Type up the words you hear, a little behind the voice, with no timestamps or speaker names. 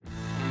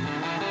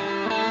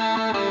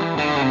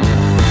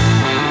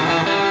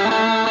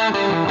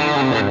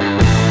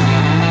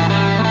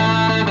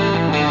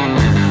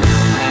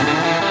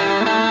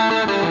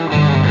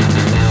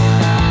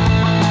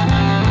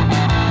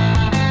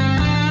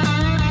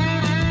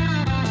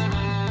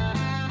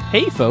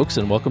Hey, folks,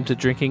 and welcome to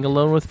Drinking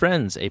Alone with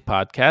Friends, a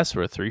podcast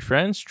where three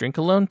friends drink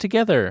alone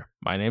together.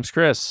 My name's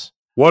Chris.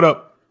 What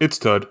up? It's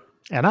Tud.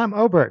 And I'm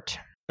Obert.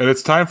 And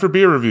it's time for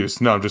beer reviews.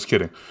 No, I'm just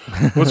kidding.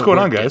 What's going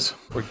on, guys?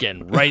 We're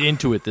getting right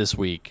into it this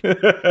week.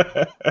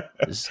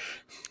 There's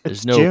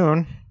It's no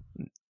June.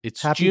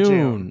 It's Happy June.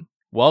 June.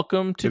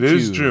 Welcome to It June.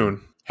 is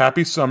June.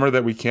 Happy summer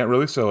that we can't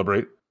really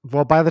celebrate.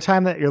 Well, by the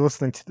time that you're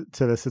listening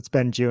to this, it's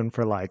been June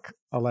for like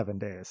 11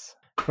 days.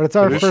 But it's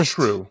our It is first.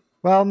 true.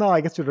 Well, no, I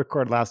guess we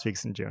recorded last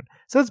week's in June.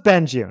 So it's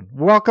been June.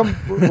 Welcome.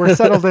 We're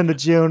settled into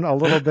June a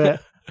little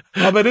bit.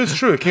 Oh, that is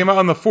true. It came out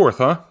on the 4th,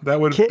 huh? That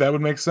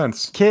would make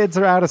sense. Kids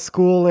are out of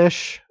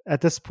school-ish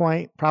at this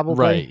point,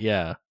 probably. Right,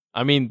 yeah.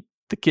 I mean,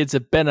 the kids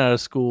have been out of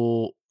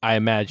school, I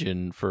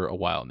imagine, for a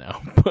while now.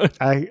 But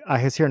I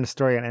was hearing a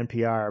story on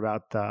NPR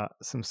about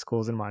some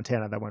schools in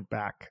Montana that went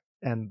back.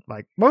 And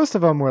like most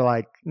of them were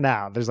like,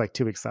 nah, there's like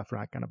 2 weeks left. We're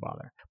not going to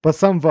bother. But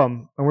some of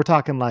them, and we're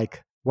talking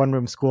like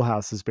one-room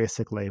schoolhouses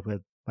basically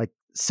with like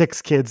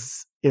 6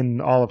 kids in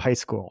all of high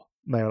school.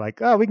 They were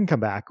like, oh, we can come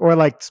back. Or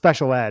like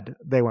special ed,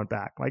 they went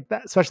back. Like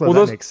that special ed, Well, that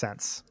those- makes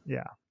sense.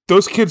 Yeah.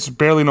 Those kids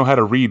barely know how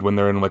to read when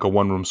they're in like a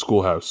one-room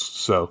schoolhouse,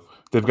 so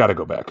they've got to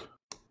go back.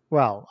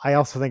 Well, I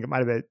also think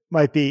it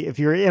might be if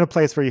you're in a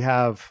place where you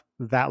have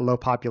that low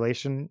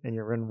population and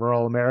you're in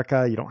rural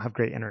America, you don't have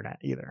great internet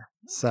either.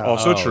 So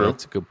Also true.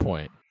 That's a good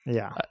point.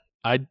 yeah.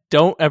 I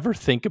don't ever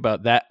think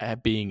about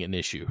that being an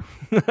issue.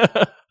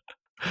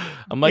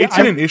 I'm like, It's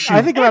an issue.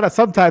 I think about it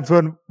sometimes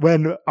when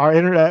my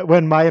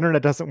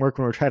internet doesn't work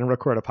when we're trying to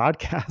record a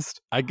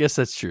podcast. I guess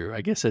that's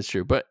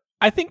true. But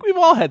I think we've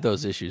all had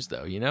those issues,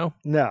 though, you know?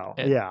 No,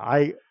 And- yeah,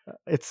 I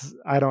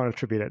don't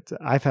attribute it.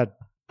 I've had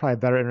probably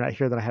better internet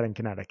here than I had in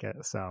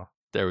Connecticut. So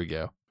There we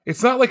go.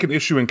 It's not like an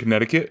issue in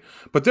Connecticut,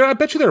 but I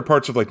bet you there are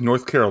parts of like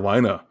North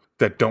Carolina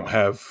that don't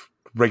have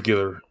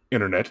regular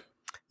internet.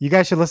 you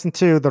guys should listen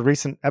to the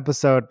recent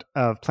episode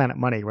of Planet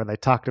Money where they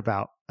talked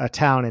about a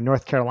town in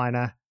North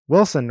Carolina,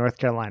 Wilson, North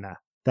Carolina.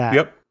 That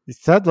Yep. you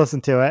said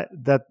listen to it.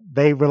 That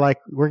they were like,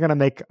 we're gonna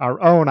make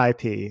our own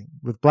IP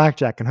with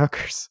blackjack and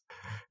hookers.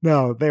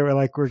 No, they were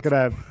like, we're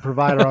gonna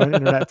provide our own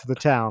internet to the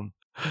town,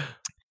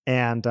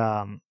 and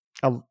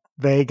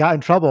they got in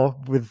trouble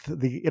with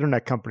the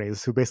internet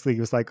companies who basically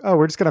was like, oh,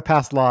 we're just gonna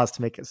pass laws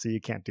to make it so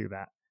you can't do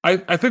that.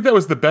 I think that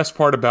was the best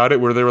part about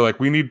it, where they were like,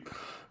 we need,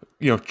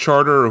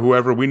 Charter or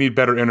whoever, we need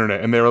better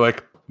internet. And they were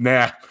like,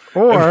 nah.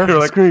 Or And they were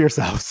like, screw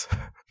yourselves.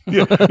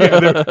 yeah,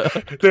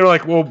 they were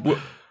like, well,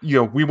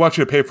 we want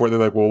you to pay for it. They're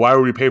like, well, why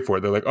would we pay for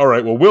it? They're like, all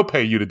right, well, we'll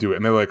pay you to do it.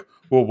 And they're like,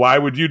 well, why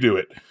would you do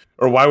it?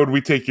 Or why would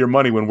we take your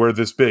money when we're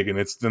this big? And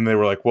then they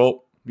were like,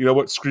 well, you know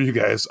what? Screw you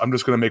guys. I'm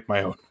just going to make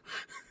my own.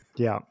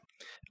 Yeah.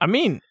 I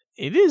mean,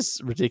 it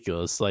is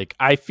ridiculous. Like,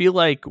 I feel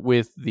like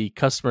with the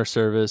customer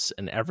service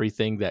and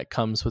everything that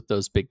comes with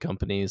those big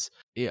companies,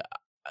 yeah,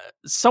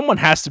 someone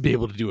has to be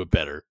able to do it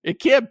better. It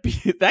can't be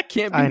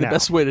the I know.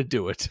 best way to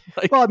do it.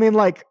 Like, Well, I mean,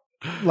 like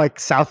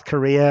South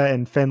Korea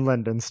and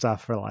Finland and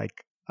stuff are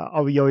like,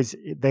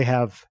 they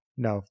have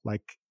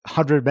like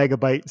 100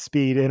 megabyte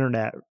speed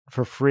internet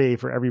for free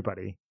for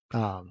everybody.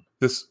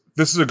 This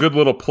is a good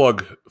little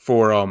plug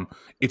for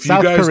if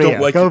South you guys Korea,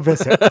 don't like go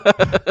visit.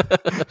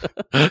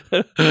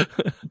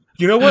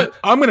 You know what?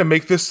 I'm going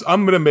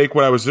to make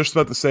what I was just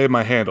about to say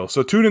my handle.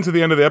 So tune into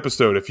the end of the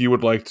episode if you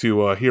would like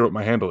to hear what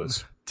my handle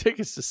is.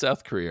 tickets to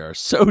South Korea are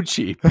so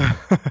cheap.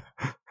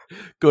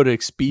 Go to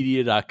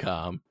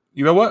Expedia.com.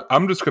 You know what?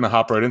 I'm just going to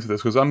hop right into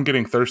this because I'm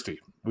getting thirsty.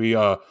 We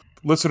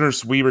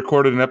listeners, we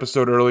recorded an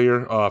episode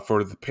earlier for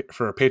a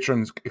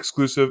Patreon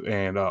exclusive,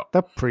 and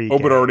The pre.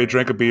 Obert already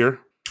drank a beer,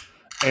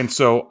 and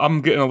so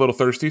I'm getting a little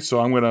thirsty. So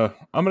I'm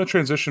gonna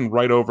transition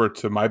right over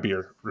to my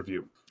beer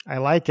review. I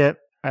like it.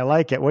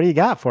 What do you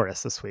got for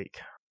us this week?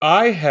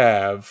 I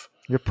have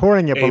You're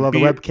pouring it A below the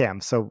beer-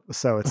 webcam, so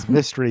it's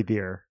mystery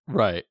beer.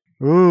 Right.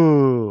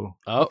 Ooh,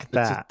 Oh, look at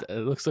that. it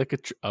looks like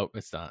it's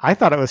not. I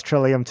thought it was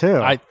Trillium too.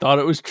 I thought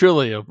it was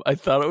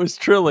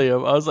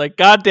Trillium. I was like,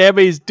 God damn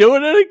it, he's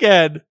doing it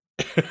again.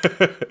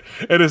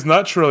 It is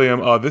not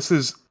Trillium. This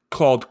is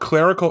called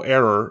Clerical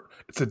Error.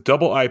 It's a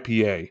double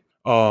IPA.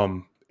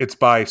 It's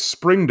by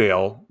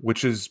Springdale,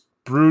 which is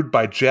brewed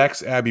by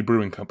Jack's Abbey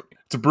Brewing Company.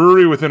 It's a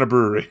brewery within a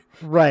brewery.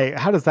 Right.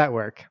 How does that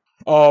work?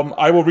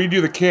 I will read you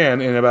the can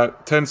in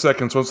about 10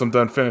 seconds once I'm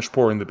done finished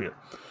pouring the beer.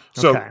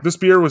 So Okay. This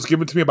beer was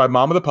given to me by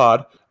Mom of the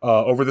Pod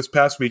over this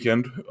past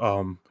weekend.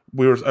 I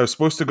was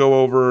supposed to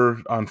go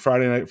over on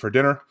Friday night for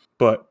dinner,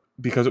 but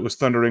because it was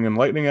thundering and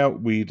lightning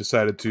out, we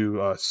decided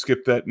to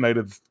skip that night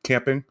of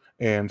camping.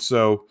 And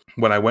so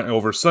when I went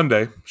over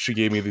Sunday, she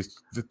gave me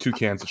the 2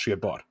 cans that she had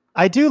bought.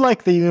 I do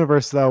like the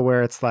universe though,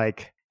 where it's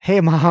like,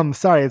 "Hey, Mom,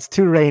 sorry, it's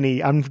too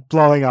rainy. I'm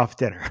blowing off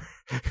dinner."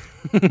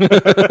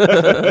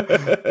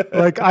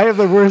 Like I have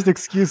the worst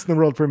excuse in the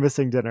world for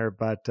missing dinner,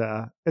 but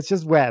it's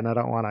just wet and I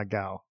don't want to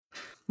go.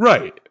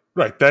 Right.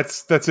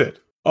 That's it.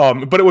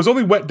 But it was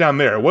only wet down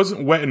there. It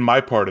wasn't wet in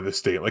my part of the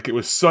state. Like it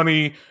was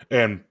sunny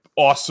and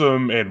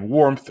awesome and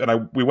warmth.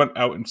 And we went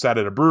out and sat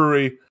at a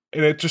brewery,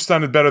 and it just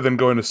sounded better than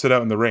going to sit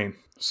out in the rain.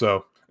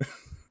 So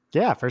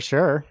Yeah, for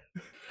sure.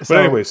 But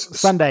anyways,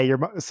 Sunday,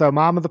 so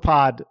mom of the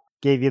pod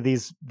gave you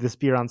this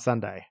beer on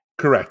Sunday.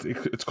 Correct.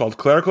 It's called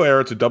Clerical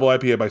Error. It's a double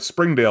IPA by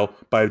Springdale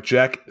by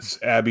Jack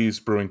Abbey's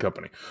Brewing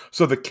Company.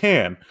 So the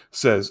can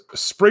says,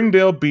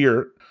 Springdale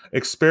beer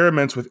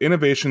experiments with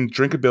innovation,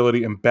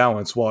 drinkability, and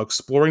balance while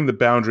exploring the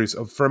boundaries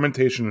of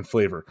fermentation and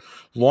flavor.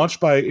 Launched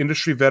by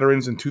industry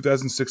veterans in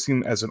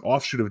 2016 as an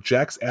offshoot of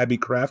Jack's Abbey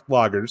Craft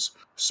Lagers,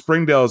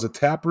 Springdale is a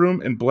tap room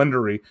and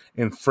blendery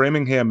in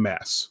Framingham,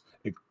 Mass.,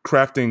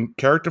 crafting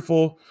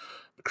characterful,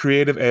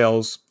 creative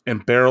ales,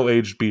 and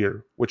barrel-aged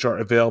beer, which are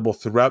available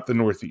throughout the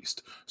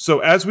Northeast. So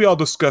as we all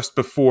discussed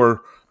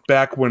before,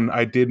 back when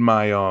I did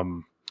my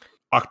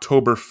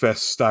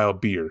Oktoberfest-style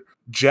beer,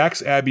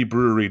 Jack's Abbey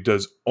Brewery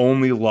does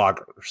only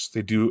lagers.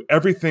 They do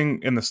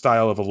everything in the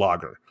style of a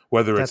lager,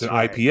 whether it's an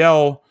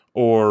IPL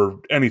or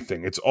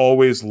anything. It's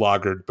always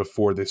lagered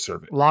before they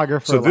serve it. Lager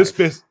for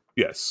life.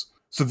 Yes.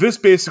 So this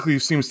basically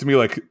seems to me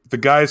like the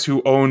guys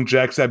who own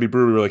Jack's Abbey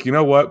Brewery were like, you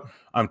know what?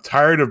 I'm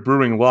tired of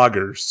brewing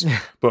lagers,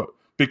 but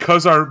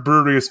because our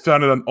brewery is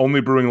founded on only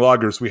brewing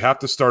lagers, we have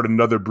to start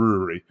another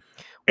brewery.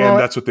 And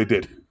that's what they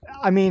did.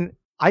 I mean,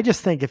 I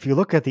just think if you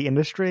look at the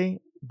industry,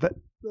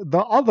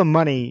 all the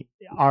money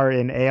are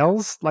in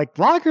ales. Like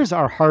lagers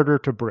are harder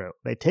to brew.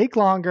 They take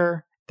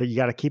longer. That you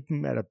got to keep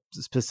them at a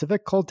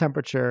specific cold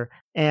temperature,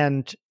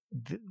 and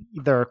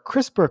they're a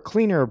crisper,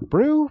 cleaner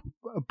brew.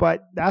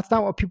 But that's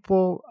not what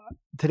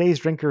today's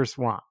drinkers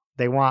want.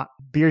 They want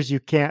beers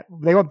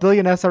they want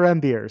billion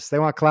SRM beers. They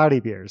want cloudy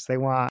beers. They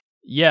want.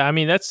 Yeah, I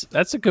mean,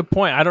 that's a good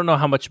point. I don't know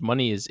how much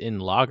money is in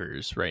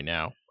lagers right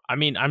now. I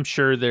mean, I'm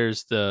sure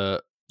there's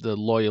the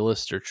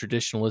loyalists or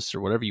traditionalists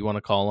or whatever you want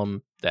to call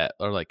them that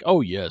are like,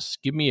 oh, yes,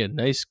 give me a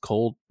nice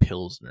cold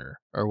Pilsner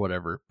or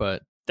whatever.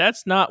 But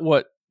that's not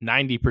what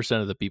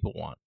 90% of the people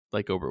want,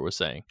 like Ober was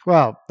saying.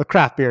 Well, the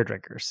craft beer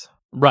drinkers.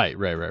 Right.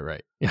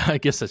 Yeah, I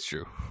guess that's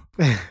true.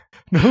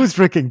 Who's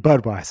drinking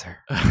Budweiser?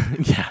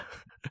 Yeah.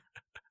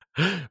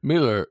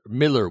 Miller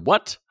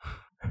what?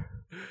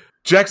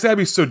 Jack's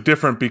Abbey is so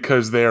different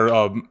because they're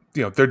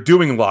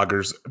doing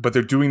lagers, but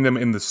they're doing them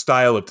in the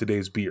style of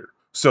today's beer.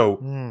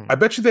 So I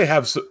bet you they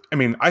have.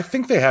 I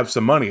think they have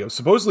some money.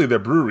 Supposedly their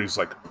brewery's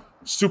like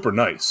super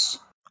nice.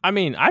 I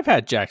mean, I've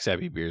had Jack's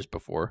Abbey beers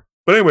before.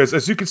 But anyways,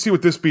 as you can see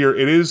with this beer,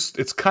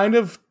 it's kind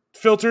of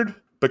filtered,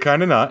 but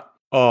kind of not.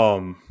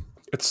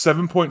 It's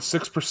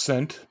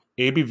 7.6%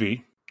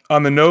 ABV.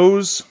 On the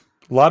nose,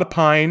 a lot of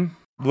pine,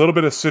 a little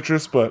bit of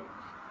citrus, but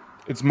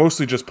it's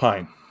mostly just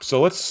pine.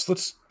 So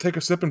let's take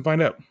a sip and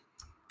find out.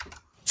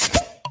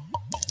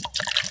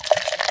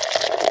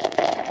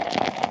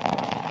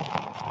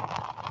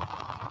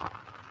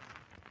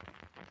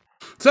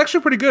 It's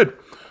actually pretty good.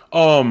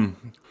 A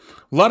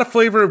lot of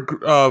flavor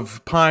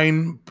of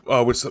pine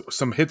with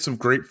some hits of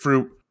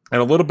grapefruit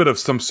and a little bit of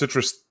some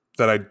citrus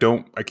that I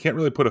can't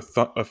really put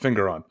a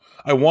finger on.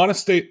 I want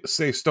to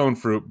say stone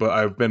fruit, but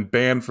I've been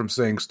banned from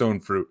saying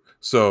stone fruit,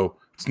 so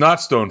it's not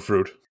stone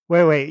fruit.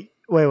 Wait.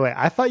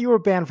 I thought you were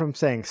banned from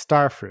saying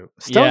star fruit.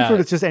 Stone fruit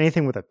is just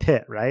anything with a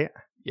pit, right?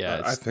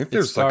 Yeah, I think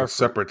there's like a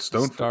separate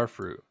stone fruit. Star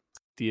fruit.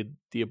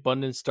 The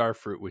abundant star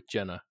fruit with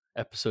Jenna,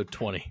 episode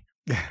 20.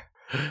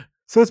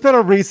 So it's been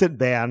a recent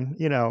ban,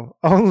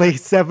 only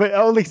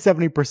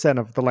 70%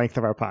 of the length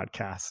of our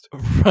podcast.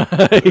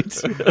 Right.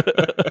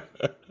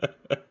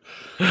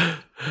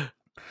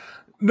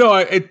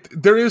 No,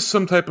 there is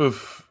some type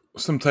of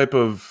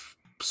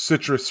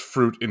citrus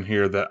fruit in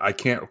here that I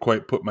can't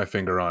quite put my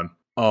finger on.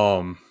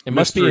 It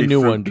must be a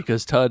new one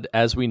because Tud,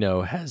 as we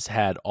know, has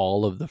had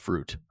all of the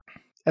fruit.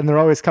 And they're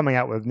always coming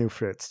out with new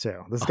fruits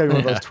too. This is going to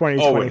be one of those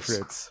 2020 always.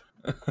 Fruits.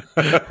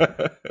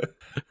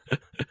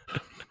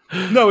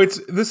 No,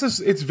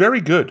 it's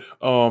very good.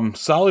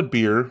 Solid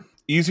beer,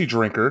 easy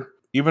drinker,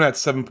 even at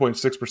 7.6%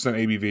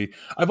 ABV.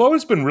 I've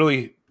always been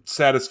really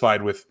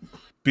satisfied with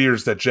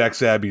beers that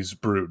Jack's Abbey's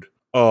brewed.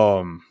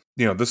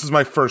 This is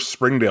my first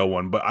Springdale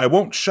one, but I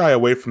won't shy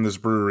away from this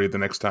brewery the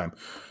next time.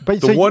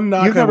 But you've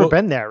never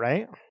been there,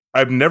 right?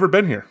 I've never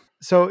been here.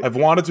 So I've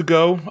wanted to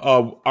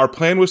go. Our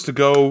plan was to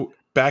go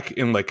back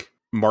in like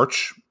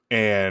March,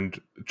 and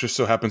it just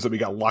so happens that we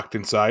got locked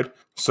inside.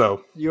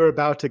 So you were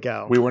about to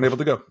go. We weren't able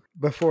to go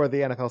before the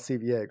NFL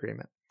CBA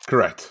agreement.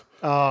 Correct.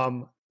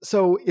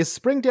 So is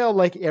Springdale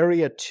like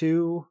Area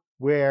 2,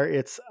 where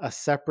it's a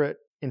separate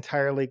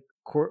entirely,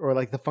 or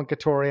like the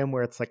Funkatorium,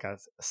 where it's like a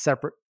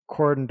separate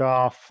cordoned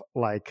off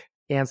like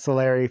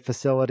ancillary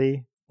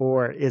facility,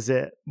 or is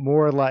it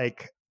more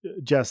like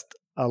just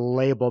a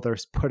label they're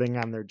putting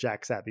on their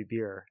Jack's Abbey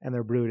beer and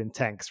they're brewed in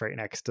tanks right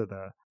next to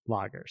the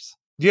lagers?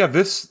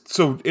 Yeah,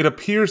 so it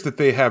appears that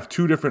they have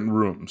two different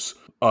rooms.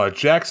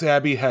 Jack's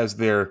Abbey has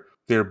their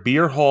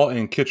beer hall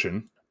and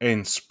kitchen,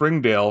 and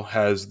Springdale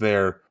has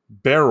their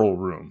barrel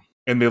room.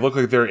 And they look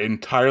like they're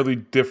entirely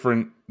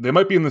different. They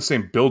might be in the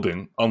same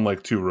building,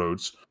 unlike Two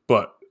Roads,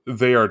 but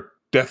they are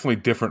definitely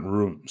different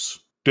rooms.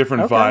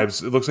 Different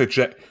vibes. It looks like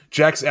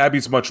Jack's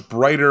Abbey's much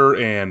brighter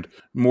and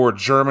more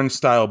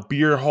German-style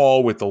beer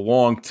hall with the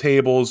long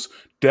tables.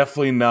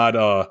 Definitely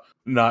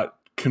not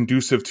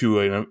conducive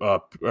to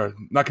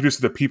not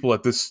conducive to people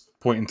at this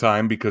point in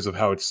time because of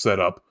how it's set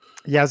up.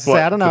 Yeah,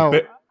 But I don't the know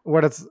bit-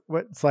 what it's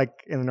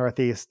like in the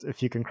Northeast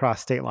if you can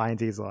cross state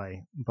lines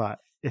easily, but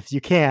if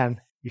you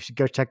can, you should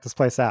go check this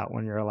place out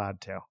when you're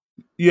allowed to.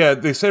 Yeah,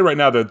 they say right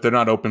now that they're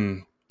not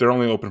open. They're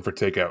only open for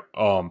takeout.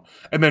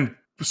 And then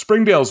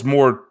Springdale's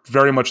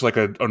very much like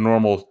a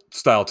normal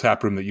style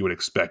tap room that you would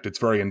expect. It's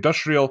very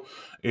industrial.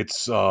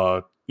 It's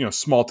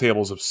small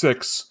tables of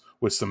 6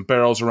 with some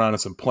barrels around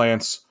and some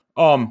plants.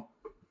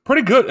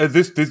 Pretty good.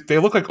 They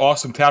look like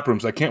awesome tap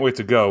rooms. I can't wait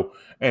to go,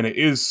 and it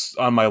is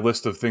on my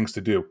list of things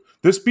to do.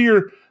 This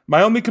beer,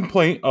 my only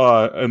complaint,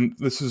 and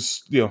this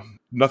is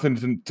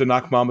nothing to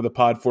knock Mom of the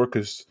Pod for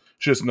because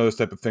she doesn't know this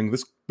type of thing.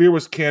 This beer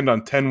was canned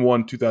on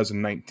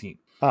 10/1/2019.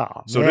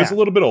 Oh, so it is a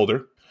little bit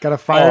older. Gotta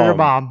fire your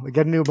mom.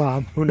 Get a new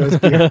mom. Who knows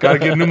beer? Gotta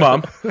get a new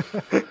mom.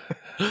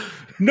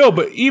 No,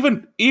 but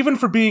even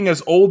for being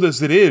as old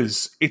as it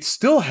is, it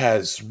still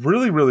has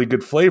really, really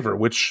good flavor,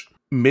 which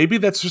maybe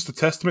that's just a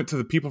testament to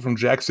the people from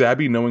Jack's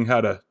Abbey knowing how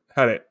to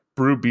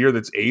brew beer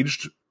that's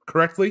aged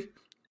correctly.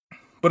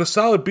 But a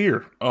solid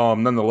beer,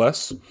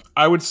 nonetheless.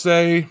 I would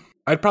say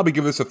I'd probably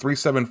give this a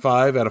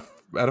 3.75 out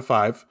of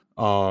 5.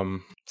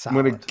 I'm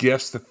gonna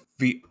guess the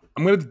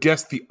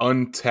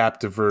Untapped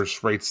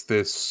Diverse rates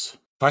this.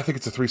 I think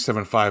it's a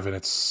 3.75 and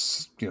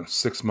it's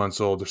 6 months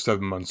old or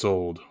 7 months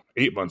old,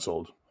 8 months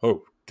old.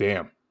 Oh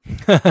damn!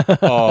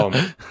 That's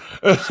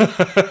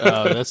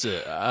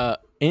it.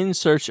 In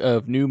search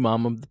of new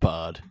Mom of the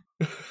Pod,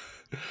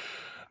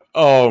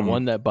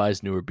 one that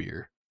buys newer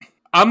beer.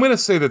 I'm gonna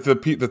say that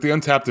the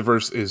Untapped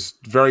Diverse is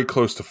very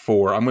close to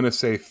 4. I'm gonna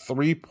say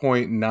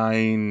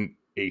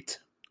 3.98.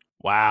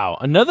 Wow,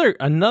 another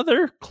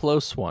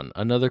close one.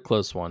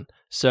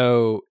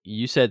 So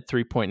you said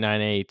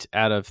 3.98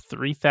 out of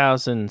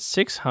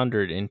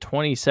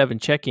 3,627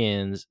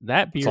 check-ins.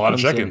 That beer, a lot of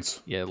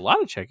check-ins. A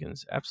lot of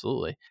check-ins.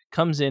 Absolutely,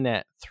 comes in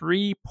at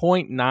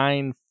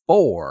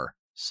 3.94.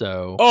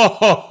 So,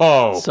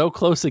 so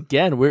close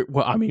again.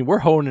 We're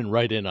honing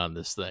right in on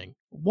this thing.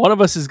 One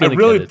of us is going to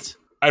get it.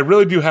 I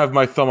really do have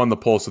my thumb on the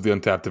pulse of the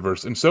Untapped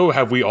Diverse, and so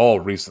have we all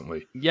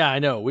recently. Yeah, I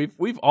know.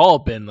 We've all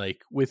been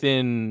like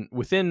within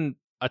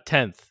a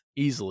tenth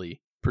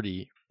easily,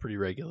 pretty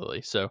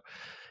regularly. So,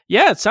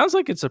 yeah, it sounds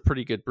like it's a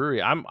pretty good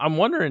brewery. I'm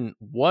wondering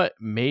what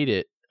made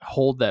it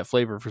hold that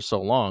flavor for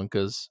so long.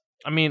 Because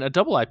a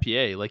double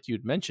IPA, like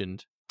you'd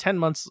mentioned, 8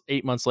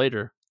 months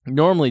later,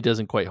 normally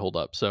doesn't quite hold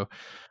up. So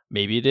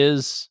maybe it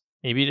is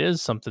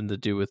something to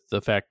do with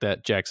the fact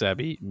that Jack's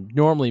Abbey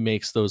normally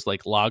makes those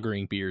like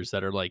lagering beers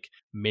that are like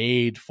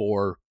made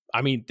for.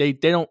 They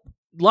don't,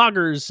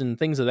 lagers and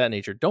things of that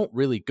nature don't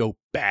really go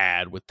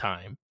bad with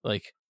time.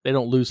 Like, they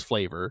don't lose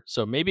flavor.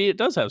 So maybe it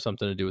does have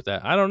something to do with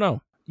that. I don't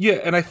know. Yeah,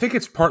 and I think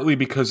it's partly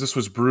because this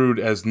was brewed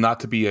as not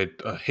to be a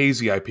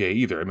hazy IPA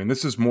either.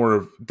 This is more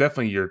of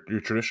definitely your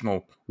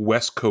traditional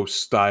West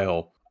Coast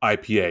style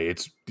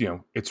IPA.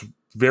 It's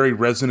very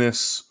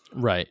resinous.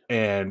 Right.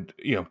 And,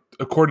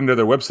 according to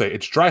their website,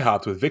 it's dry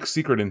hopped with Vic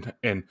Secret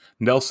and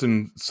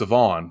Nelson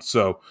Sauvin.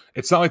 So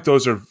it's not like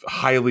those are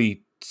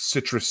highly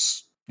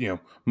citrus,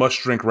 must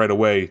drink right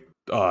away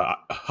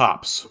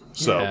hops.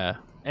 So yeah.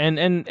 And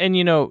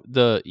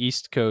the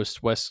East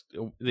Coast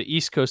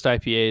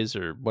IPAs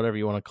or whatever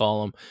you want to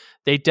call them,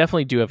 they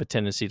definitely do have a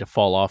tendency to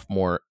fall off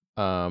more.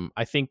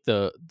 I think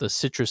the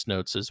citrus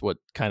notes is what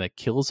kind of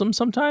kills them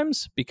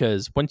sometimes,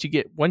 because once you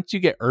get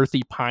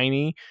earthy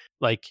piney,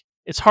 like,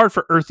 it's hard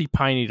for earthy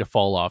piney to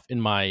fall off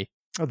in my.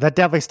 That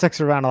definitely sticks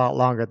around a lot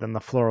longer than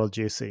the floral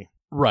juicy.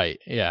 Right.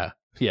 Yeah.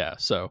 Yeah.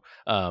 So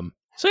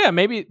yeah,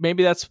 maybe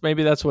that's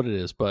what it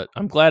is, but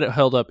I'm glad it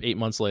held up 8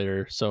 months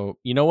later. So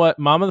you know what,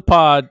 Mom of the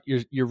Pod,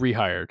 you're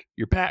rehired.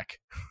 You're back.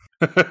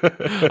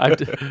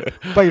 But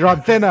you're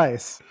on thin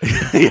ice.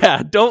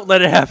 Yeah, don't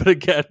let it happen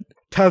again.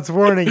 Todd's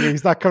warning you,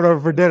 he's not coming over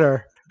for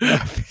dinner.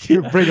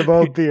 You bring him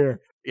old beer.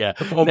 Yeah.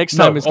 Next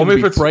time it's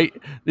going to be bright.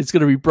 It's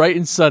going to be bright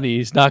and sunny.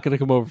 He's not going to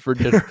come over for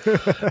dinner.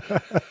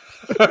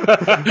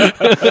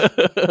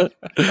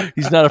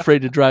 He's not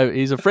afraid to drive.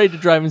 He's afraid to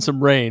drive in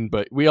some rain,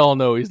 but we all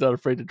know he's not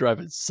afraid to drive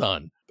in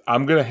sun.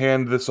 I'm going to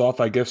hand this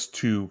off, I guess,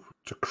 to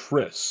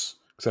Chris,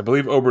 because I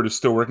believe Obert is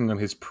still working on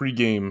his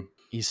pregame.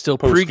 He's still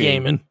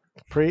pre-gaming.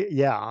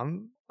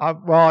 Well,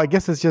 I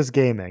guess it's just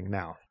gaming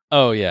now.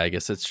 Oh yeah, I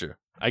guess that's true.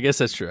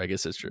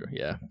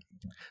 Yeah.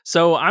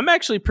 So I'm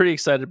actually pretty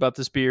excited about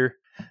this beer.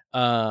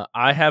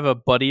 I have a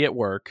buddy at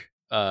work.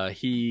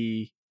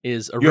 He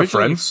is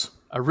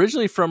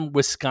originally from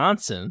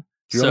Wisconsin.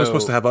 You're only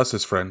supposed to have us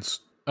as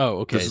friends. Oh,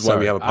 okay. This is why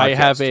we have a podcast. I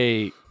have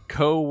a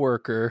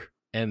coworker,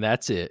 and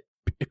that's it.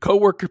 A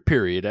coworker,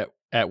 period,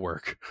 at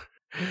work.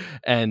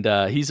 And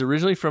he's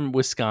originally from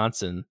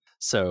Wisconsin.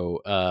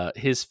 So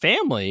his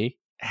family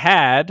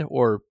had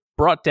or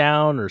brought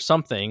down or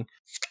something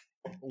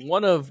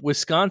one of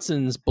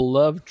Wisconsin's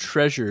beloved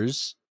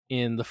treasures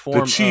in the form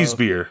of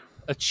beer.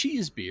 A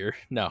cheese beer.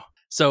 No.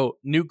 So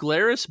New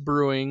Glarus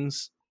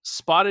Brewing's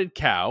Spotted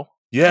Cow.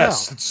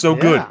 Yes, it's so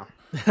good.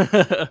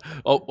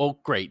 Oh,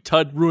 great.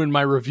 Tud ruined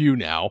my review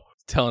now,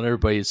 telling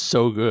everybody it's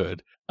so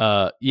good.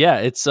 Yeah,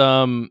 it's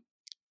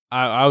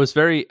I was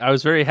very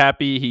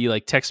happy. He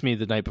like texted me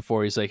the night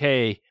before. He's like,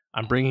 "Hey,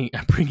 I'm bringing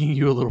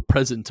you a little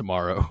present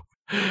tomorrow,"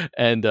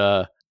 and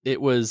it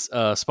was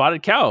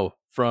spotted cow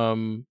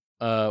from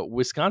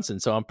Wisconsin.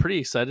 So I'm pretty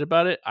excited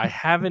about it.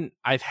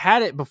 I've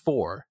had it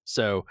before,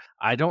 so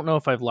I don't know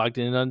if I've logged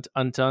in onto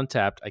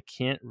Untappd. I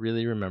can't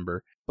really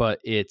remember, but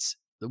it's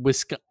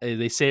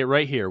they say it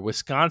right here,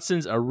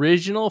 Wisconsin's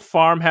original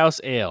farmhouse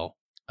ale.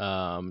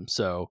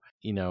 So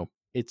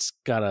it's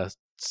got a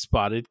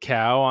spotted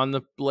cow on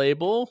the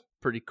label.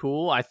 Pretty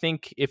cool. I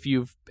think if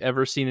you've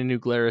ever seen a New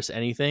Glarus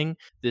anything,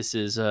 this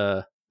is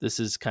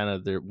kind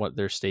of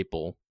their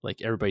staple.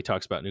 Like everybody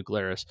talks about New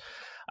Glarus.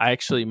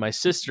 My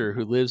sister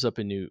who lives up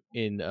in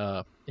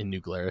New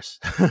Glarus,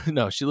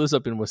 no, she lives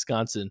up in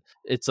Wisconsin.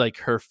 It's like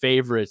her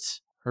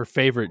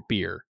favorite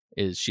beer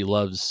is she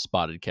loves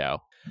Spotted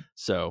Cow.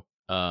 So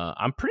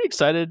I'm pretty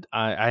excited.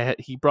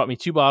 He brought me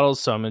 2 bottles,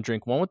 so I'm gonna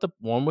drink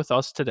one with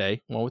us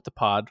today, one with the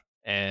pod,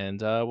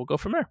 and we'll go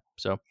from there.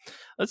 So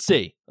let's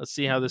see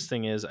how this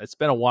thing is. It's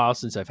been a while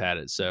since I've had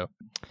it, so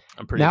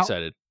I'm pretty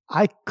excited.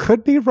 I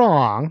could be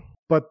wrong,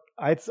 but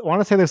I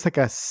want to say there's like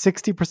a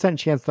 60%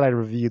 chance that I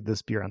reviewed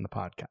this beer on the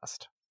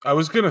podcast. I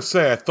was going to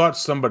say, I thought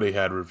somebody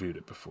had reviewed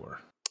it before.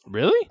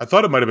 Really? I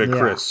thought it might have been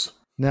Chris.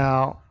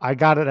 No, I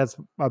got it as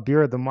a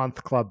Beer of the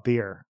Month Club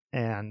beer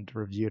and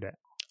reviewed it.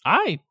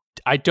 I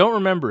don't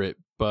remember it,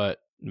 but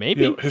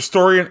maybe.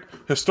 Historian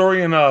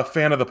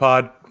fan of the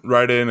pod,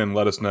 write in and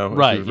let us know.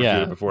 Right, if you've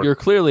reviewed it before. You're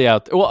clearly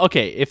out there. Well,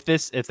 okay, if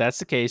that's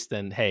the case,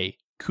 then hey,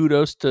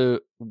 kudos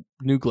to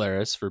New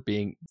Glarus for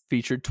being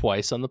featured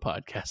twice on the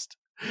podcast.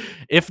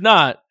 If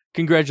not,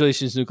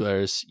 congratulations, New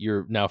Glarus.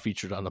 You're now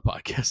featured on the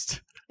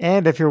podcast.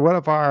 And if you're one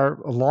of our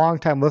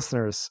longtime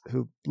listeners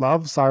who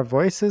loves our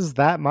voices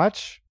that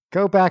much,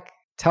 go back,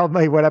 tell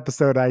me what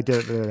episode I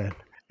did it in.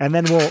 And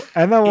then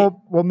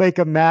we'll make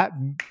a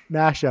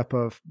mashup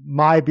of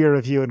my beer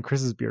review and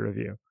Chris's beer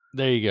review.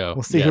 There you go.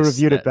 We'll see who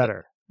reviewed it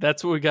better.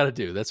 That's what we got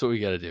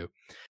to do.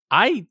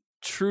 I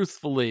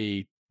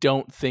truthfully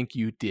don't think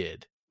you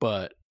did,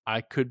 but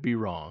I could be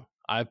wrong.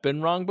 I've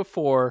been wrong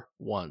before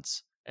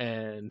once.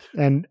 And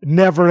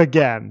never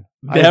again.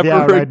 I'd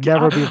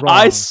never be wrong.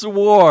 I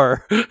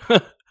swore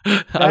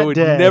I would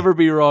never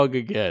be wrong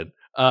again.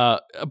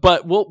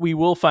 But we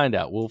will find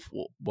out.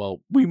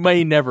 We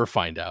may never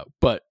find out,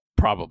 but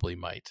probably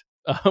might.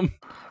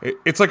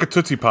 It's like a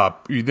Tootsie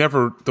Pop.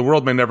 The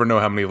world may never know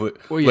how many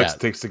licks it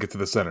takes to get to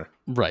the center.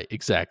 Right,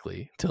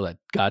 exactly. Till that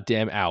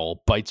goddamn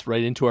owl bites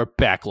right into our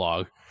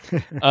backlog.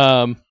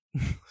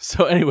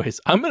 So anyways,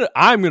 I'm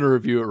gonna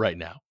review it right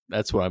now.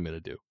 That's what I'm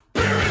gonna do.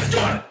 Beer is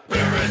good.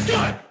 Beer is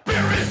good.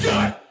 Beer is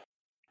good.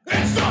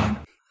 It's done.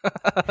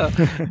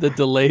 The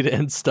delayed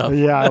end stuff.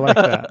 Yeah, I like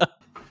that.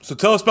 So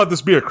tell us about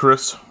this beer,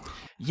 Chris.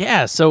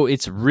 Yeah, so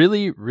it's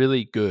really,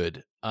 really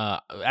good.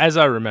 As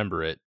I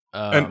remember it.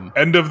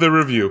 End of the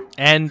review.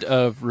 End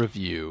of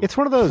review. It's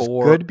one of those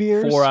good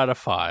beers. 4 out of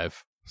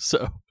 5.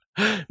 So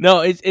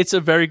no, it's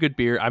a very good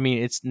beer. I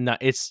mean, it's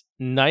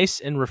nice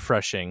and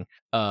refreshing.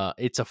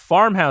 It's a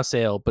farmhouse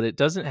ale, but it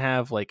doesn't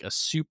have like a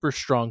super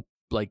strong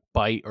like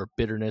bite or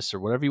bitterness or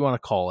whatever you want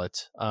to call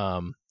it.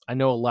 I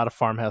know a lot of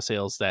farmhouse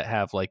ales that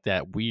have like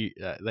that weird,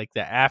 like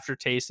that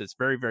aftertaste that's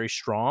very, very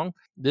strong.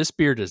 This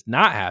beer does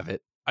not have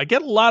it. I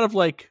get a lot of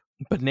like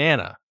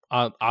banana,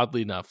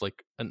 oddly enough,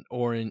 like an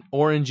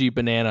orangey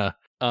banana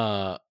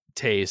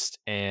taste,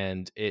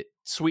 and it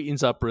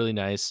sweetens up really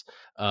nice.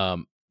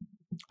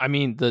 I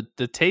mean,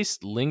 the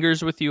taste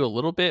lingers with you a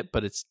little bit,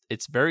 but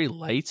it's very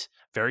light,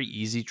 very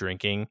easy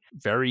drinking,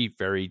 very,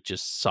 very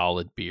just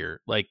solid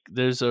beer. Like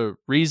there's a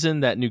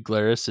reason that New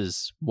Glarus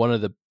is one of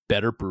the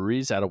better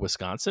breweries out of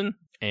Wisconsin,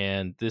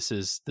 and this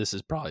is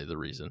probably the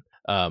reason.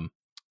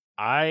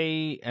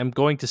 I am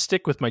going to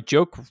stick with my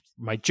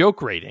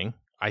joke rating.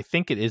 I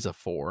think it is a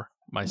 4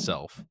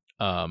 myself.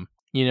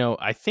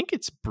 I think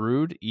it's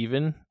brewed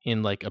even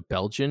in like a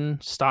Belgian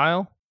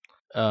style.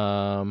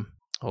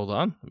 Hold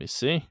on, let me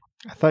see.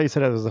 I thought you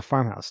said it was a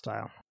farmhouse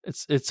style.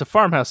 It's a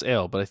farmhouse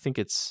ale, but I think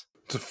it's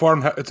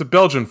a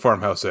Belgian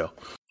farmhouse ale.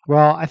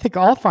 Well, I think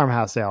all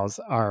farmhouse ales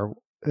are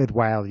with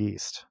wild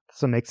yeast,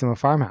 so it makes them a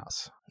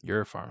farmhouse.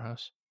 You're a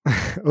farmhouse.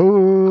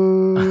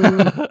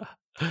 Ooh.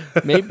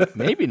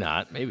 maybe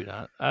not.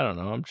 I don't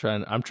know. I'm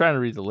trying to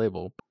read the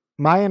label.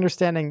 My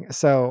understanding.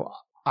 So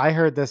I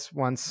heard this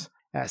once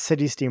at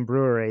City Steam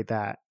Brewery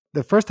that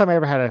the first time I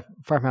ever had a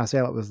farmhouse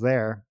ale, it was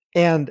there,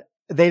 and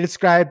they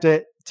described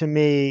it to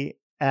me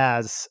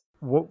as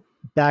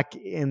back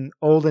in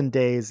olden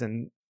days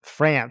in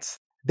France,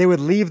 they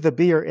would leave the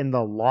beer in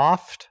the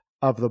loft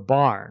of the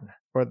barn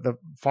or the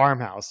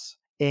farmhouse,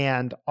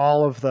 and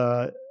all of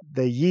the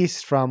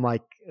yeast from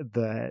like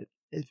the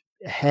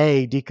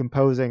hay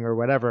decomposing or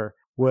whatever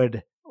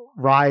would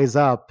rise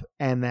up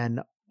and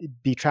then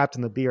be trapped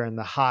in the beer, and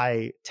the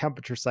high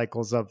temperature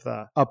cycles of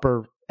the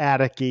upper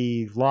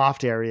attic-y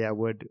loft area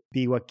would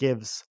be what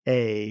gives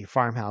a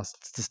farmhouse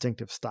its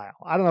distinctive style.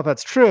 I don't know if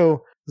that's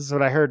true. This is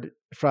what I heard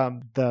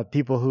from the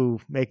people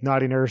who make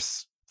Naughty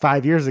Nurse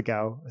 6 years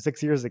ago.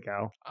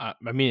 I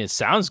mean, it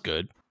sounds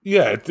good.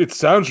 Yeah, it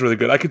sounds really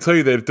good. I can tell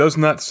you that it does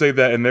not say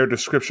that in their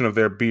description of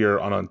their beer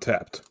on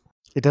Untapped.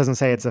 It doesn't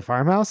say it's a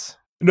farmhouse?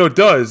 No, it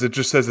does. It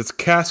just says it's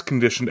cask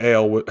conditioned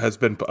ale has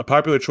been a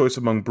popular choice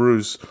among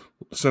brews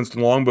since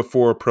long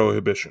before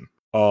Prohibition.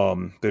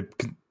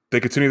 They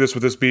continue this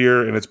with this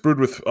beer, and it's brewed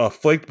with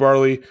flaked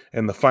barley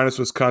and the finest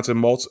Wisconsin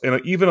malts, and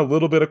even a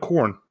little bit of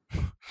corn.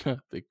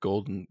 The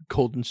golden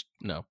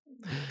no.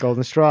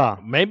 Golden straw.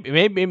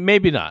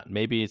 Maybe not.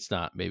 Maybe it's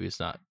not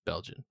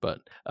Belgian, but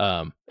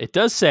it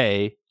does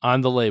say on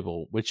the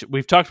label, which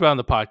we've talked about on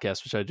the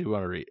podcast, which I do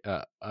want to read.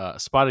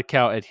 Spotted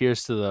Cow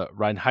adheres to the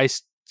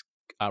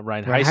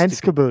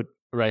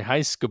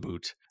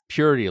Reinheitsgebot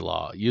purity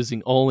law,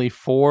 using only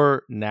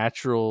 4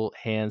 natural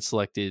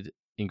hand-selected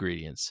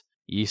ingredients: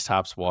 yeast,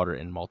 hops, water,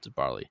 and malted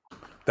barley.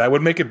 That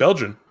would make it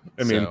Belgian.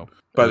 I mean,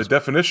 by the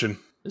definition.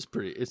 It's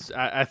pretty.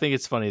 I think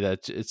it's funny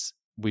that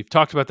we've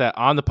talked about that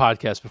on the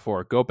podcast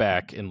before. Go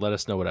back and let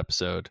us know what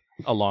episode,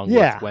 along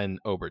with when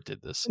Obert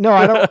did this. No,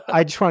 I don't.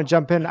 I just want to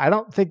jump in. I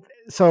don't think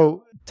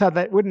so. Todd,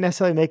 that wouldn't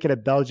necessarily make it a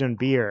Belgian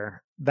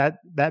beer. That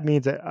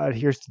means it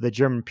adheres to the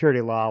German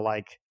purity law,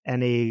 like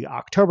any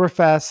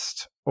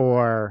Oktoberfest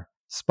or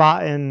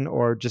Spaten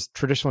or just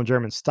traditional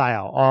German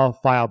style, all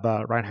file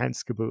the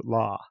Reinheitsgebot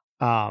law.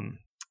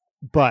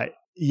 But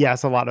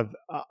yes, a lot of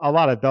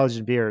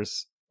Belgian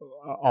beers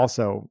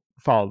also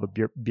follow the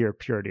beer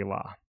purity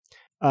law.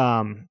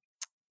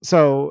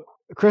 So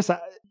Chris,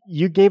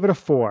 you gave it a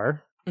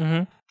 4.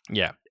 Mm-hmm.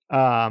 Yeah.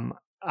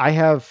 I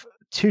have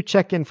 2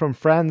 check-in from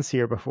friends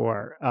here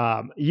before.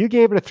 You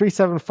gave it a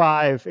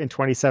 3.75 in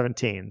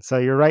 2017. So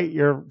you're right.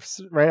 You're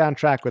right on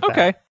track with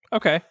that.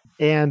 Okay.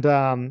 And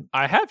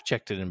I have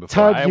checked it in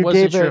before. Todd, I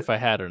wasn't sure if I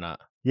had or not.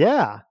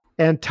 Yeah.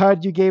 And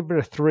Todd, you gave it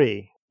a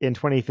 3 in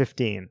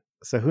 2015.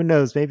 So who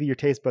knows? Maybe your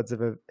taste buds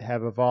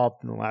have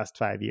evolved in the last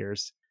 5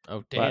 years.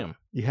 Oh, damn. But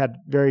you had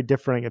very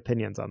differing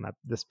opinions on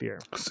this beer.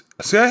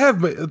 See, I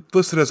have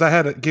listed as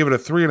gave it a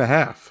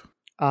 3.5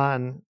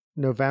 on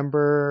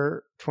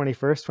November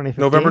 21st,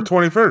 2015. November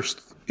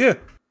 21st. Yeah.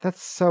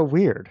 That's so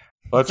weird.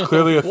 Well, that's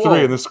clearly a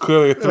 3, and this is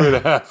clearly a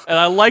 3.5. And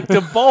I liked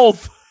them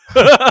both.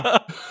 And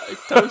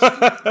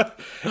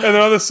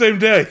they're on the same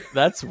day.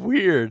 That's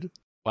weird.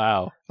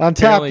 Wow.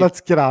 Untapped,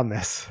 let's get on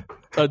this.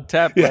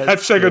 Untapped. Yeah,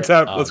 hashtag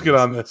Untapped. Let's get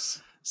on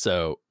this.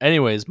 So,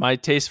 anyways, my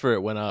taste for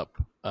it went up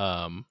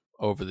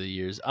over the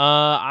years.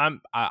 I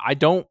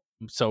don't.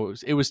 So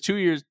it was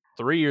 3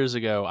 years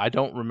ago. I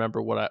don't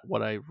remember what it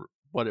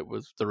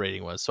was. The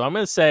rating was. So I'm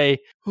gonna say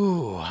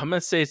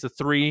it's a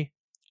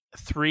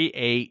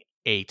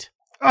 3.88.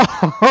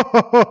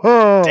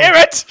 Oh, Damn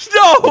it!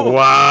 No.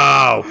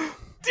 Wow.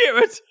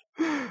 Damn it!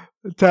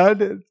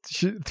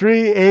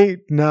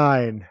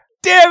 3.89.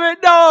 Damn it!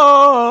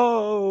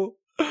 No.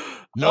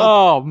 Nope.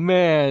 Oh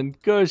man,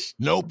 gosh,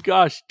 Nope.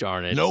 Gosh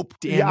darn it. Nope.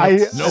 Yeah, Damn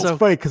it. it's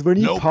funny because when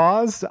you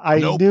paused, I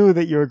Nope. knew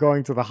that you were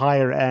going to the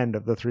higher end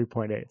of the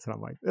 3.8s, and I'm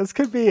like, this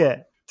could be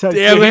it.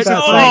 Damn it.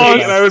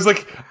 And I was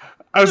like,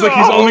 he's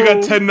only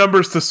got 10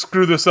 numbers to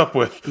screw this up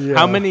with. Yeah.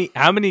 How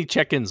many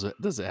check-ins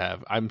does it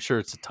have? I'm sure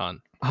it's a ton.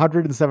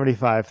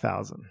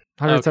 175,000.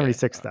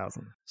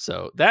 176,000.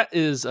 So that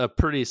is a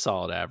pretty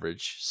solid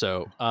average.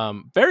 So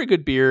very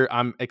good beer.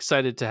 I'm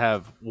excited to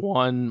have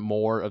one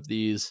more of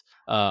these.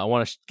 I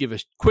want to give a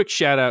quick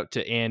shout out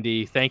to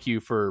Andy. Thank you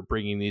for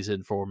bringing these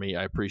in for me.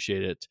 I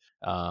appreciate it.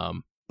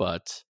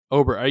 But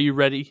Ober, are you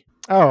ready?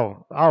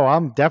 Oh,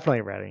 I'm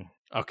definitely ready.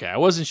 Okay, I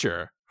wasn't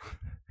sure.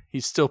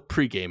 He's still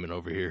pre-gaming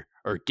over here.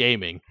 Or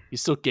gaming.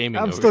 He's still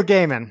gaming I'm over still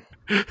gaming.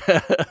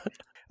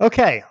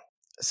 Okay.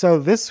 So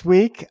this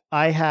week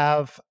I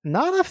have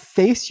not a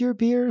face your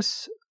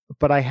beers,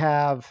 but I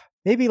have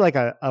maybe like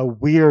a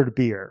weird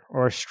beer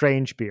or a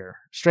strange beer.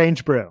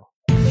 Strange brew.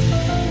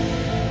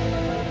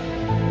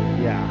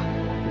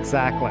 Yeah,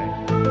 exactly.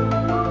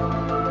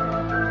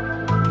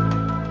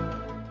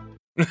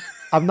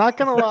 I'm not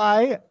going to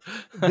lie.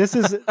 This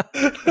is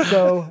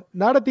so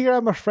not a beer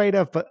I'm afraid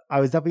of, but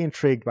I was definitely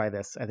intrigued by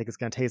this. I think it's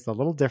going to taste a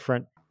little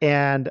different.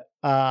 And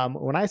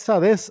when I saw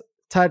this,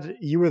 Todd,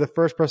 you were the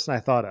first person I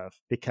thought of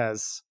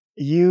because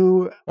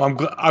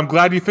I'm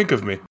glad you think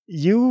of me.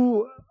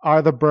 You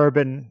are the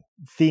bourbon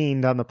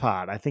fiend on the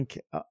pod. I think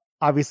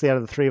obviously out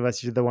of the three of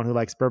us, you're the one who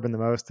likes bourbon the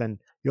most, and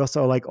you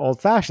also like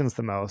old fashions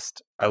the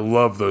most. I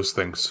love those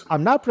things.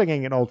 I'm not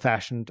bringing an old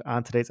fashioned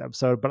on today's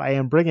episode, but I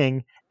am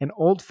bringing an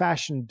old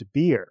fashioned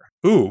beer.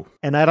 Ooh.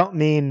 And I don't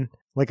mean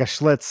like a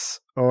Schlitz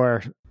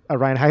or a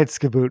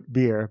Reinheitsgebot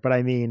beer, but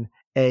I mean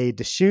a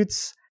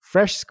Deschutes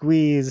fresh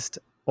squeezed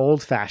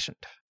old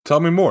fashioned. Tell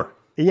me more.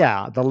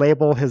 Yeah, the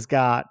label has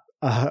got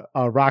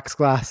a rocks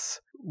glass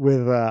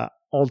with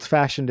old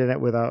fashioned in it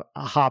with a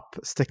hop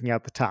sticking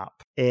out the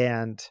top.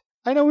 And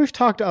I know we've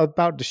talked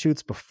about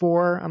Deschutes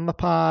before on the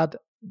pod.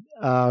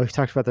 We've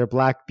talked about their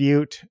Black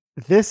Butte.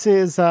 This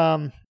is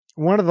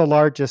one of the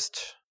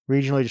largest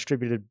regionally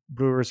distributed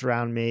brewers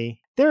around me.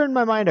 They're in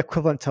my mind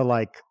equivalent to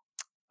like,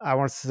 I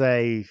want to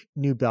say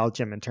New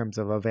Belgium in terms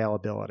of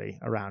availability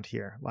around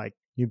here. Like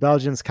New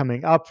Belgium's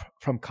coming up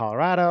from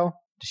Colorado.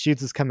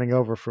 Deschutes is coming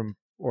over from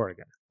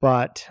Oregon.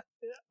 But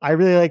I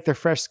really like their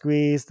fresh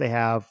squeeze. They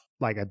have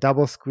like a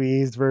double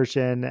squeezed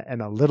version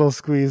and a little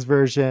squeezed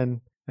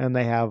version, and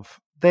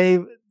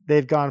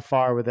they've gone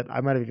far with it.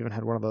 I might have even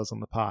had one of those on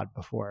the pod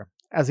before.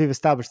 As we've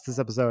established this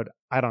episode,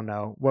 I don't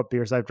know what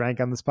beers I've drank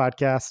on this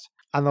podcast.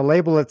 On the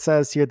label, it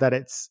says here that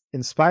it's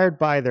inspired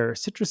by their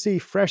citrusy,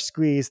 fresh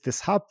squeeze.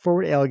 This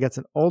hop-forward ale gets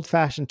an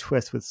old-fashioned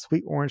twist with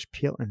sweet orange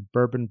peel and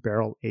bourbon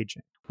barrel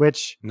aging,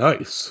 which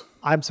Nice.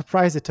 I'm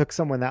surprised it took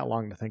someone that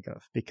long to think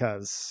of,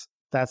 because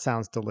that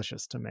sounds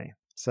delicious to me.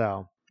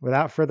 So,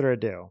 without further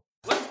ado,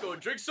 Let's go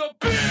drink some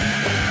beer.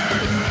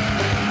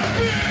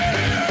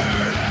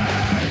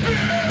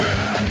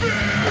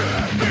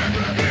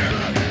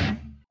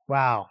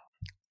 wow.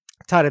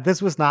 Todd, if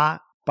this was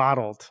not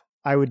bottled,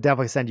 I would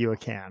definitely send you a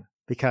can,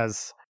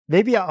 because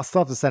maybe I'll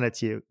still have to send it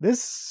to you.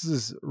 This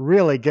is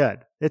really good.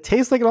 It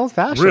tastes like an old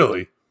fashioned.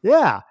 Really?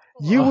 Yeah.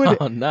 You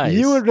would nice.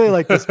 You would really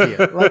like this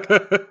beer. Like,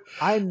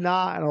 I'm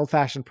not an old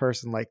fashioned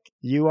person like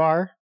you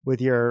are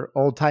with your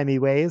old timey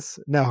ways.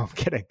 No, I'm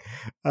kidding.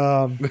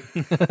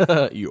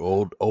 You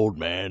old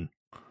man.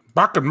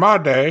 Back in my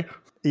day.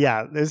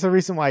 Yeah, there's a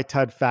reason why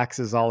Todd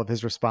faxes all of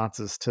his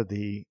responses to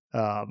the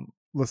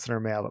listener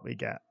mail that we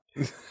get.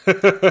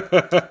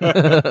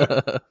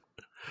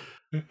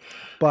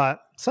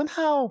 But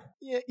somehow,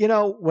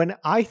 when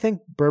I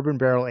think bourbon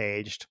barrel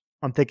aged,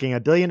 I'm thinking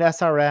 1 billion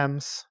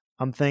SRMs.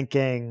 I'm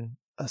thinking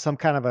some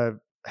kind of a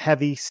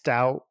heavy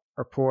stout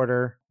or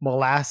porter,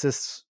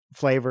 molasses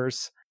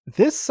flavors.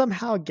 This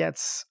somehow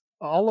gets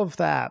all of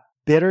that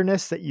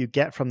bitterness that you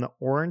get from the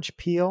orange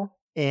peel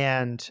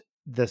and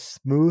the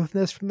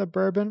smoothness from the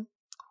bourbon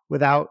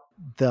without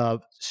the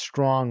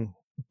strong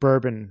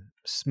bourbon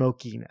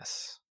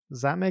smokiness.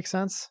 Does that make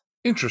sense?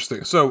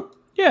 Interesting. So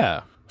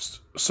Yeah.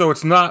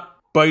 it's not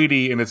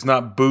bitey and it's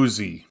not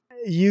boozy.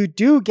 You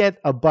do get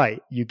a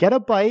bite. You get a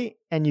bite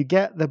and you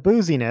get the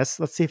booziness.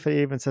 Let's see if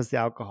it even says the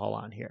alcohol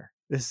on here.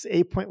 This is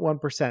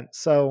 8.1%.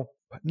 So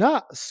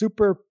not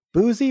super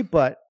boozy,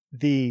 but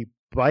the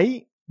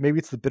bite, maybe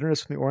it's the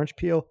bitterness from the orange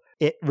peel.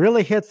 It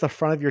really hits the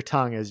front of your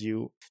tongue as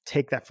you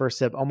take that first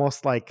sip,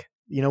 almost like,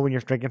 when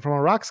you're drinking from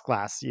a rocks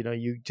glass,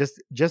 you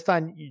just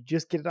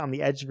get it on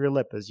the edge of your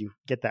lip as you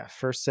get that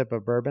first sip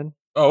of bourbon.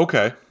 Oh,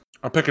 okay.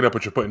 I'm picking up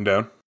what you're putting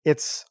down.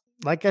 It's,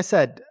 like I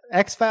said,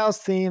 X-Files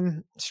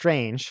theme,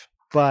 strange,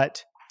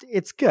 but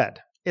it's good.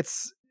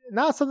 It's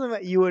not something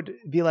that you would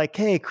be like,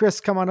 hey, Chris,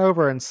 come on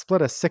over and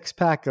split a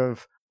 6-pack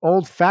of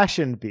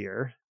old-fashioned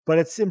beer. But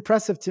it's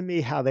impressive to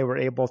me how they were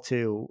able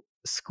to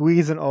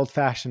squeeze an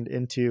old-fashioned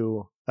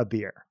into a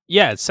beer.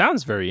 Yeah, it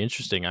sounds very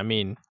interesting. I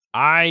mean,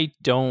 I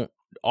don't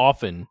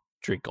often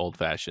drink old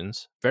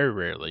fashions, very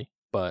rarely,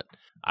 but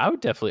I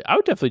would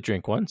definitely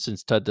drink one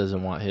since Tud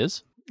doesn't want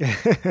his.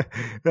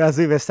 As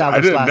we've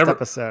established last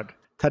episode.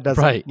 Tud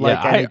doesn't right.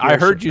 like yeah, any I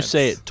heard beer you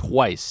say it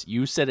twice.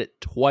 You said it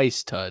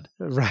twice, Tud.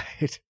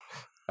 Right.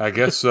 I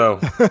guess so.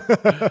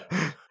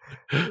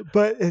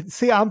 But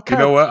see, I'm You kind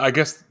know of. what? I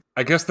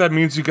guess that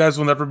means you guys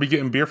will never be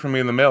getting beer from me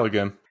in the mail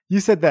again. You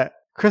said that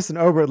Chris and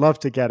Ober would love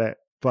to get it,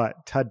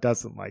 but Tud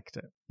doesn't like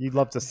it. You'd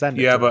love to send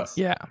it. Yeah, to but- us.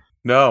 Yeah.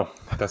 No,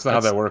 that's not how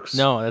that works.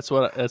 No, that's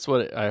what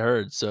I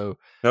heard. So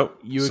Nope.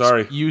 you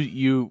Sorry.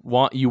 you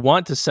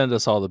want to send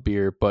us all the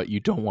beer, but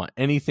you don't want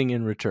anything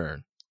in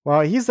return.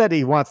 Well, he said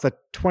he wants the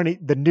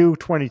new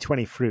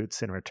 2020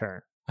 fruits in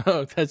return.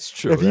 Oh, that's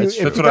true. If you- That's if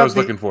true. That's what I got was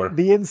looking for.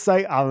 The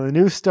insight on the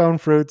new stone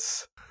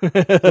fruits,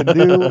 the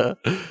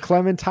new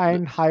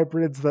Clementine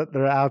hybrids that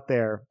are out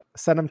there,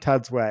 send them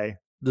Tud's way.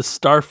 The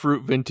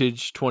Starfruit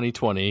Vintage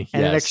 2020.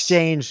 And in yes.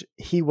 exchange,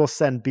 he will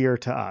send beer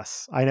to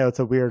us. I know it's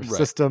a weird Right.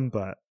 system,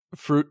 but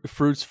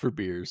fruits for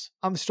beers.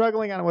 I'm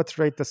struggling on what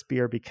to rate this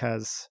beer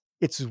because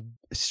it's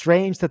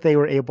strange that they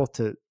were able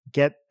to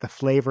get the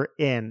flavor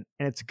in,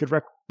 and it's a good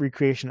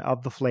recreation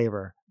of the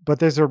flavor. But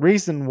there's a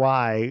reason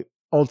why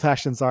old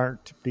fashions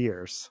aren't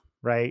beers,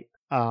 right?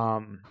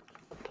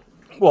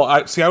 Well,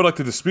 I would like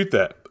to dispute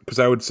that because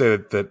I would say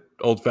that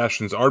old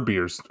fashions are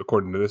beers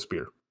according to this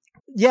beer.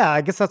 Yeah, I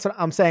guess that's what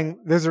I'm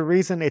saying. There's a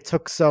reason it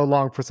took so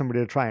long for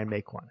somebody to try and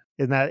make one.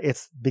 And that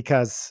it's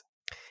because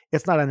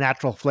it's not a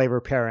natural flavor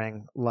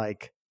pairing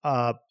like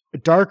a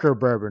darker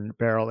bourbon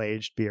barrel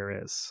aged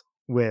beer is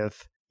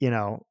with,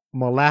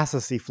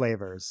 molassesy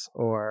flavors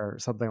or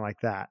something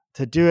like that.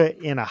 To do it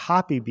in a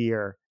hoppy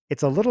beer,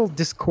 it's a little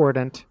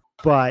discordant,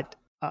 but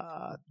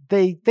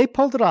they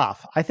pulled it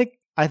off. I think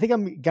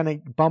I'm gonna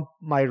bump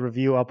my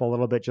review up a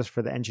little bit just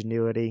for the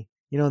ingenuity.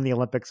 In the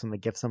Olympics when they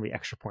give somebody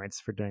extra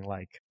points for doing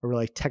like a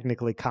really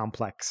technically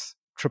complex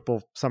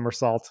triple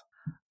somersault.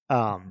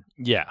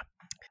 Yeah.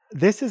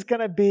 This is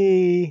gonna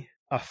be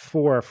a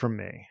 4 from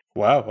me.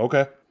 Wow.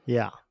 Okay.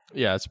 Yeah.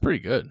 Yeah, it's pretty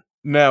good.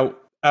 Now,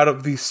 out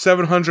of the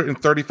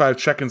 735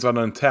 check-ins on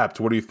Untapped,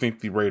 what do you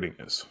think the rating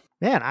is?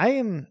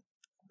 Man,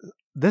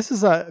 this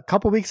is a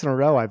couple weeks in a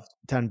row I've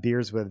done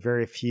beers with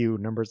very few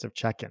numbers of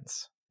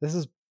check-ins. This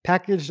is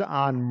packaged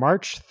on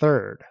March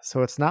 3rd,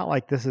 so it's not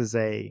like this is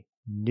a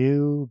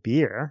new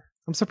beer.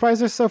 I'm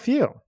surprised there's so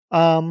few.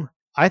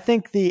 I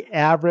think the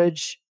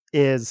average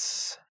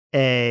is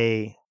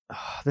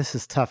this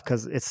is tough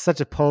because it's such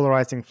a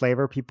polarizing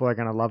flavor. People are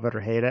going to love it or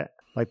hate it.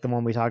 like the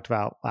one we talked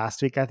about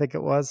last week, I think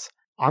it was.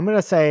 I'm going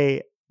to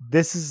say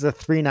this is a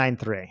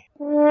 393.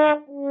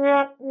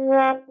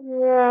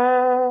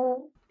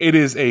 It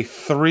is a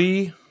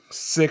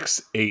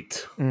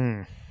 368.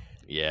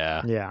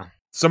 Yeah. Yeah.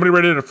 Somebody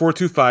rated it a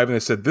 4.25, and they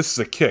said, this is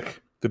a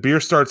kick. The beer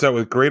starts out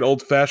with great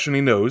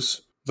old-fashioned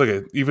nose. It's like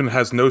it even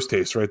has nose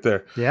taste right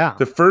there. Yeah.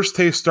 The first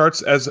taste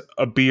starts as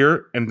a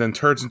beer and then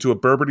turns into a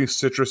bourbony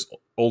citrus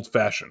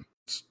old-fashioned.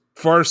 As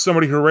far as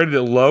somebody who rated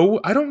it low,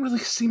 I don't really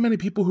see many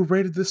people who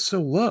rated this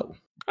so low.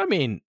 I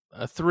mean,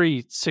 a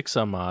 3.6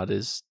 some odd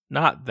is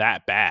not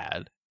that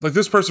bad. Like,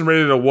 this person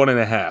rated it a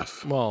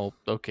 1.5. Well,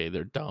 okay,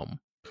 they're dumb.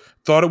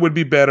 Thought it would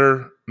be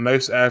better.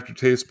 Nice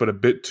aftertaste, but a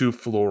bit too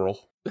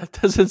floral. That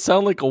doesn't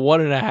sound like a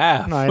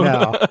 1.5. I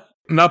know.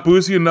 Not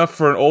boozy enough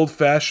for an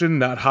old-fashioned,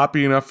 not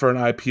hoppy enough for an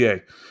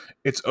IPA.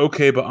 It's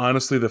okay, but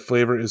honestly, the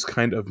flavor is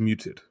kind of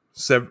muted.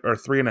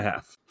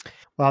 3.5.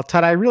 Well,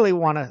 Todd, I really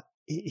want to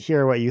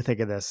hear what you think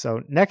of this.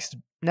 So next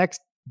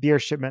beer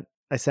shipment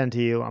I send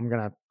to you, I'm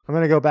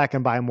gonna go back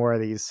and buy more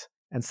of these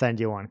and send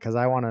you one because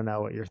I want to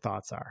know what your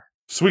thoughts are.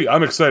 Sweet,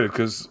 I'm excited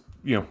because,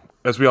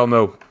 as we all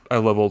know, I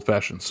love old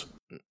fashions.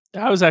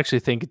 I was actually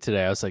thinking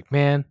today, I was like,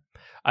 man,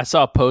 I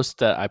saw a post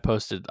that I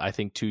posted, I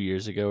think 2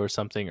 years ago or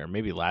something, or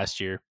maybe last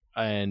year.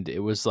 And it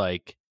was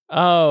like,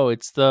 oh, I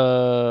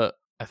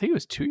think it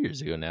was 2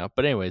 years ago now.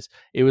 But anyways,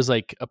 it was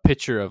like a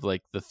picture of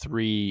like the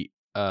 3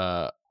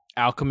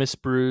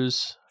 Alchemist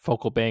brews,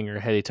 Focal Banger,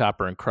 Heady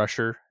Topper, and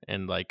Crusher.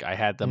 And like I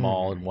had them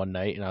all in one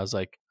night. And I was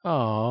like,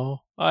 oh,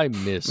 I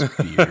miss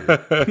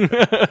beer.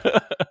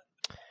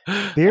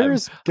 Beer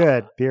is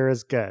good. Beer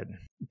is good.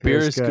 Beer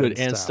is good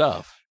and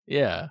stuff.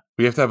 Yeah.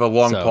 We have to have a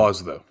long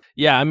pause, though.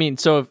 Yeah, I mean,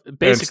 so if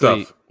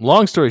basically,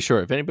 long story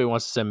short, if anybody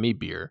wants to send me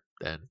beer,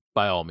 then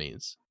by all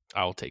means,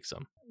 I will take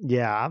some.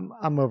 Yeah,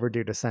 I'm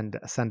overdue to send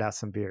out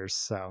some beers.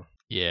 So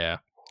yeah,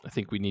 I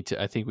think we need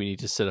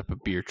to set up a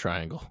beer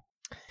triangle.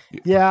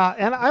 Yeah,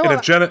 and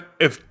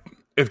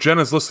if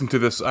Jenna's listening to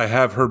this, I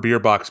have her beer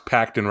box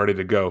packed and ready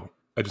to go.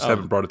 I just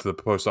haven't brought it to the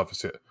post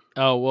office yet.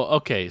 Oh well,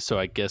 okay. So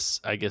I guess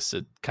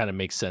it kind of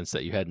makes sense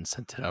that you hadn't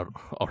sent it out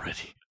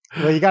already.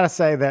 Well, you got to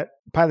say that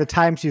by the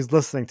time she's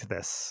listening to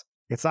this,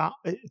 Todd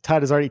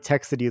has already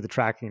texted you the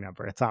tracking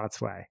number. It's on its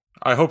way.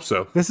 I hope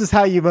so. This is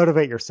how you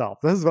motivate yourself.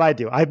 This is what I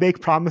do. I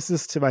make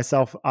promises to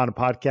myself on a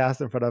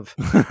podcast in front of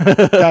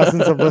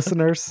dozens of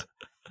listeners,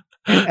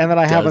 and then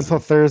I have until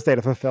Thursday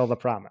to fulfill the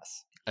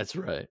promise. That's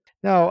right.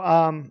 No,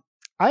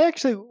 I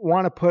actually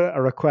want to put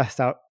a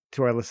request out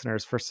to our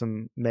listeners for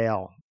some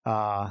mail.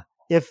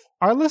 If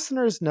our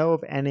listeners know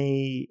of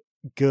any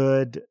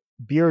good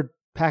beer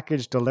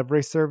package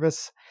delivery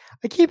service,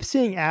 I keep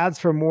seeing ads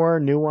for more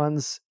new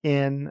ones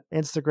in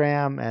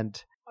Instagram,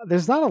 and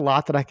there's not a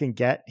lot that I can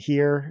get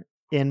here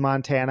in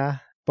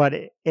Montana. But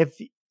if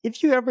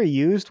you ever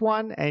used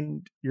one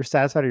and you're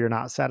satisfied or you're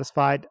not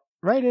satisfied,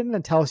 write in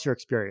and tell us your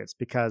experience,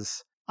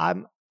 because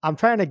I'm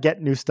trying to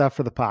get new stuff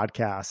for the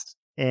podcast,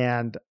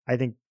 and I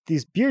think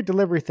these beer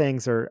delivery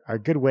things are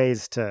good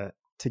ways to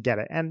get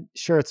it. And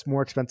sure, it's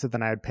more expensive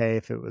than I'd pay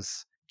if it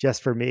was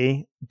just for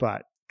me,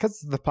 but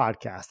because of the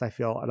podcast, I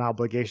feel an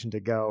obligation to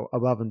go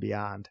above and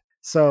beyond.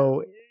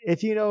 So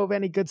if you know of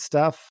any good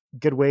stuff,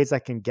 good ways I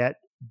can get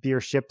beer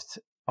shipped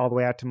all the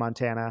way out to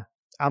Montana,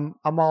 I'm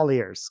all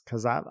ears,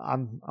 because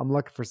I'm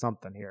looking for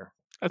something here.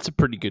 That's a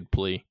pretty good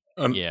plea.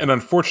 And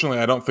unfortunately,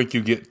 I don't think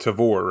you get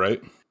Tavour,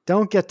 right?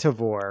 Don't get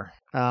Tavour.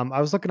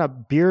 I was looking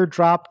up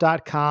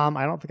beerdrop.com.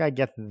 I don't think I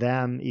get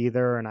them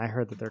either, and I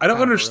heard that they're... I don't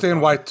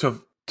understand why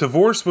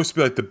Tavour is supposed to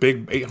be like the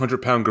big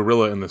 800-pound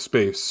gorilla in the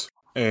space,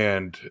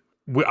 and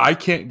I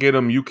can't get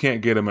them, you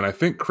can't get them, and I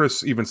think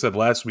Chris even said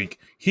last week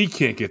he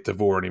can't get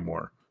Tavour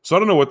anymore. So I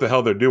don't know what the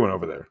hell they're doing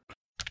over there.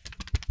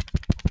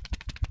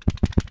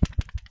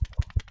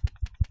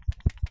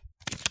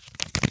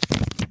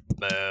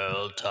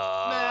 Mail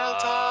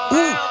time.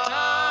 Ooh,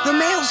 the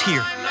mail's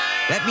here.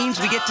 That means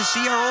we get to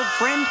see our old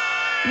friend,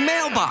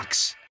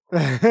 Mailbox.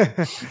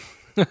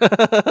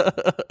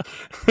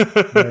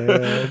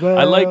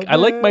 I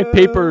like my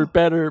paper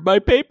better. My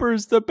paper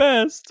is the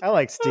best. I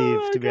like Steve,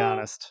 to be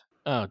honest.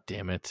 Oh,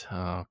 damn it.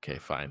 Oh, okay,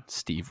 fine.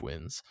 Steve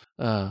wins.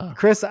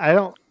 Chris, I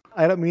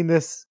don't mean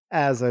this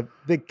as a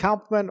big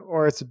compliment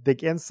or it's a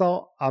big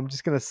insult. I'm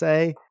just going to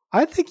say,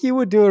 I think you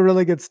would do a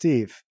really good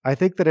Steve. I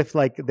think that if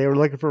like they were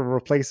looking for a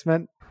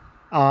replacement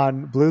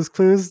on Blue's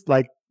Clues,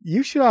 like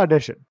you should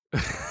audition.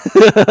 Here's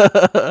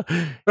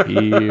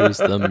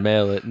the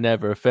mail, it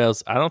never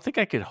fails. I don't think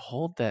I could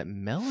hold that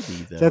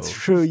melody though. That's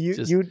true.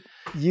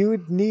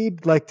 You'd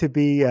need like to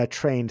be a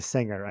trained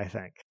singer, I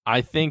think.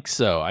 I think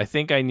so. I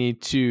think I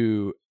need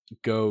to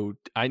go.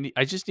 I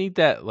just need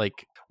that,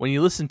 like when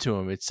you listen to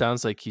him, it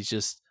sounds like he's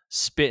just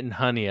spitting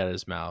honey out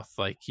his mouth.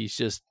 Like he's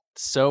just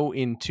so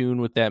in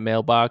tune with that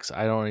mailbox.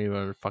 I don't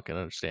even fucking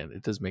understand.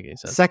 It doesn't make any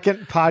sense.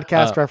 Second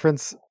podcast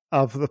reference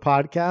of the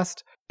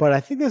podcast. But I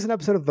think there's an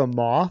episode of The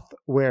Moth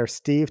where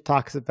Steve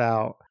talks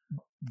about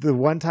the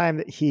one time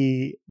that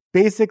he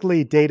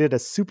basically dated a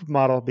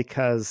supermodel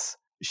because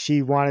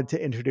she wanted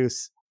to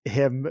introduce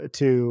him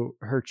to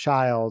her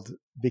child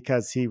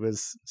because he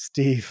was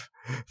Steve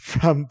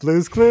from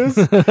Blue's Clues.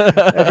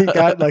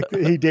 And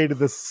he dated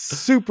this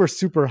super,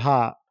 super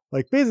hot,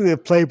 like basically a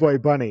Playboy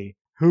bunny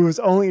who was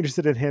only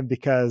interested in him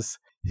because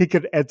he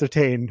could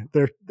entertain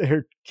their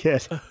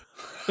kid.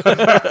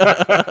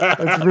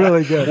 It's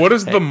really good. What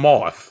is the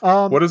Moth?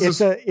 What is it's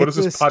this? What is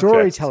a this podcast?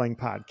 storytelling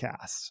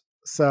podcast.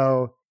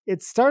 So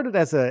it started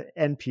as a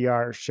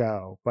NPR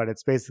show, but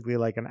it's basically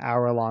like an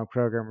hour-long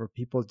program where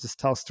people just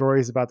tell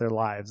stories about their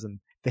lives. And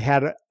they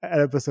had an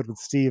episode with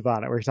Steve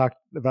on it where he talked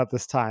about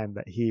this time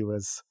that he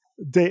was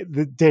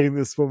dating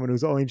this woman who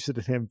was only interested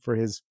in him for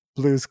his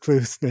Blue's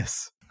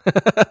Clues-ness.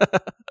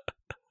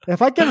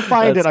 If I can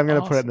find it, I'm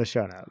going to put it in the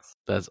show notes.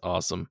 That's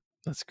awesome.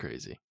 That's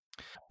crazy.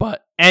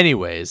 But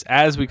anyways,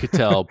 as we could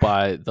tell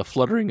by the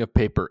fluttering of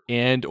paper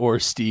and or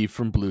Steve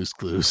from Blue's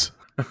Clues,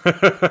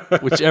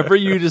 whichever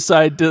you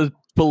decide to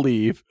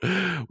believe,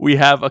 we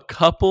have a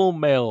couple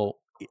mail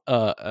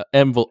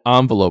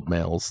envelope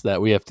mails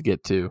that we have to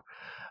get to.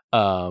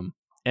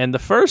 And the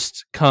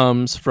first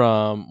comes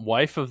from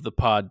wife of the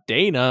pod,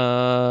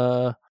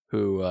 Dana,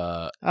 who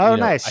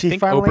nice. She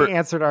finally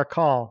answered our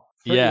call.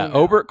 Yeah,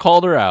 Obert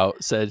called her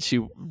out, said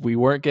we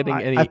weren't getting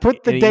any. I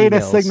put the Dana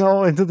emails.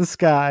 signal into the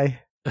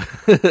sky.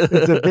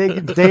 It's a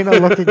big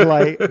Dana-looking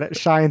light that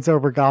shines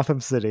over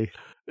Gotham City.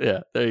 Yeah,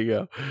 there you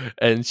go.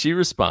 And she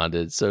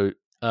responded. So,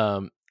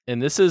 and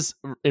this is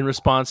in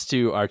response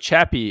to our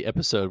Chappie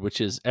episode, which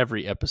is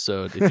every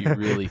episode if you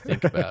really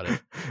think about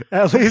it.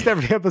 At least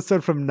every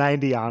episode from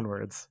 90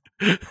 onwards.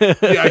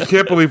 Yeah, I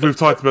can't believe we've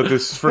talked about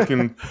this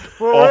freaking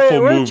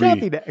awful we're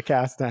movie. Chappie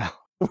cast now.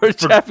 We're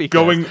Chappie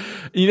going.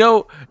 Cast. You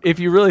know, if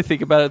you really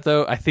think about it,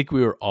 though, I think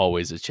we were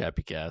always a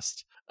Chappie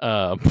cast.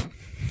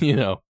 You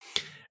know.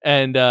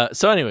 And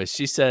so anyways,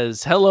 she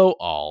says, hello,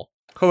 all.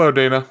 Hello,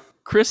 Dana.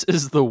 Chris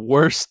is the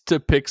worst to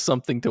pick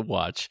something to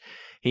watch.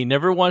 He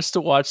never wants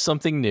to watch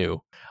something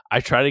new. I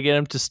try to get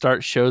him to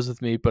start shows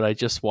with me, but I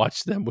just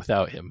watch them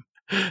without him.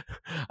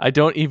 I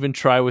don't even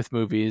try with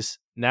movies.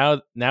 Now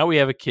we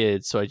have a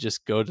kid, so I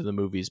just go to the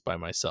movies by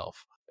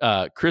myself.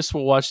 Chris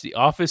will watch The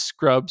Office,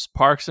 Scrubs,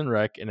 Parks and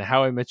Rec, and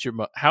How I Met Your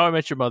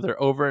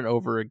Mother over and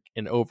over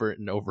and over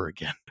and over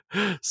again.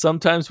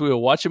 Sometimes we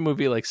will watch a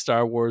movie like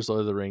Star Wars,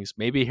 Lord of the Rings,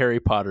 maybe Harry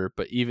Potter,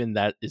 but even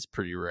that is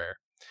pretty rare.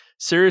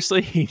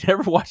 Seriously, he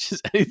never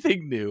watches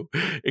anything new,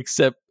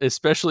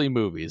 especially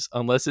movies,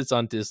 unless it's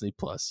on Disney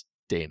Plus.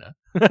 Dana.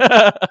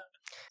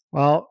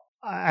 Well,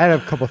 I had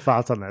a couple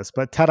thoughts on this,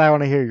 but Ted, I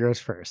want to hear yours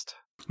first.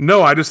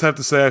 No, I just have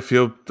to say I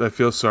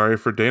feel sorry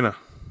for Dana.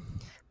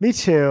 Me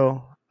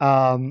too.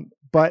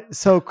 But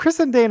so Chris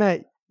and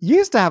Dana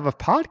used to have a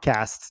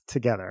podcast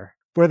together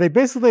where they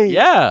basically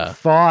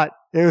thought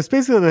it was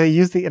basically they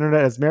used the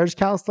internet as marriage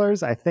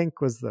counselors, I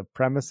think was the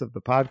premise of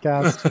the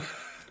podcast.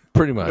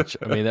 Pretty much.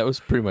 I mean, that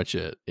was pretty much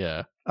it.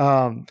 Yeah.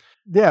 It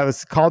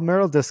was called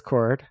Marital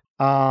Discord.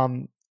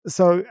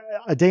 So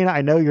Dana,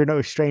 I know you're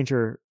no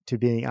stranger to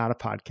being on a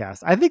podcast.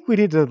 I think we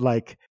need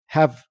to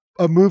have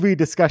a movie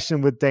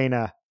discussion with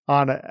Dana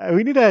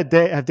we need to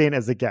have Dana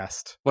as a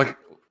guest. Like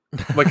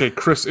a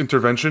Chris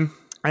intervention?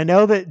 I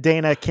know that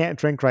Dana can't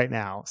drink right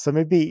now, so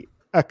maybe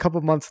a couple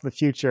months in the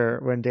future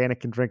when Dana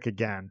can drink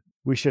again,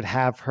 we should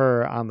have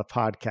her on the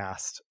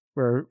podcast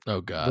where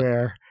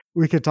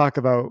we could talk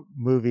about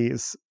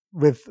movies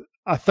with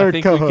a third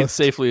co-host. I think we can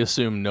safely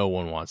assume no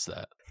one wants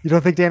that. You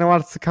don't think Dana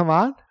wants to come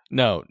on?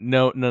 No,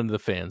 none of the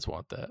fans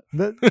want that.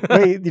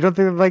 Wait, you don't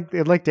think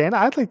like Dana?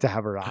 I'd like to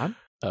have her on.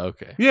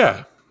 Okay.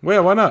 Yeah.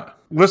 Well, why not?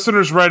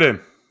 Listeners, write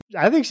in.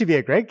 I think she'd be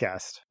a great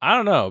guest. I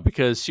don't know,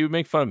 because she would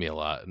make fun of me a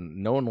lot, and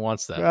no one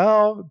wants that.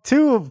 Well,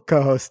 two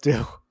co-hosts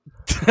do.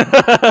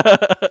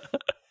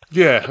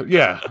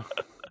 Yeah.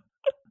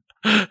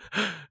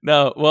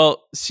 No,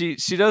 well, she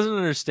doesn't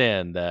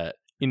understand that,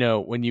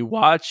 when you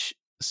watch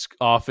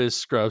Office,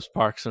 Scrubs,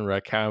 Parks and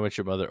Rec, How I Met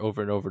Your Mother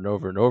over and over and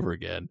over and over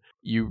again,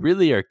 you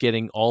really are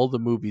getting all the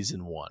movies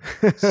in one.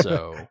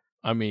 So,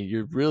 I mean,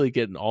 you're really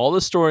getting all the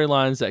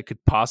storylines that could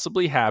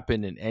possibly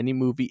happen in any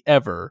movie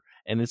ever,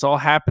 and it's all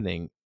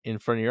happening in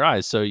front of your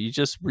eyes. So you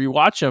just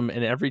rewatch them,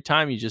 and every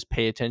time you just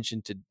pay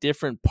attention to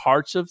different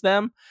parts of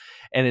them,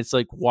 and it's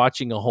like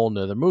watching a whole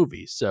nother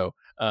movie. So,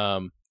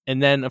 and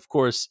then of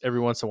course, every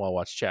once in a while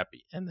watch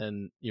Chappie, and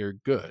then you're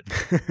good.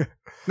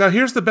 Now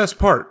here's the best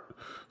part.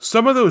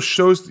 Some of those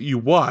shows that you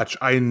watch,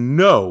 I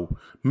know,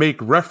 make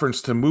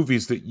reference to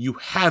movies that you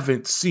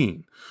haven't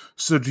seen.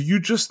 So do you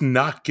just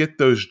not get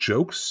those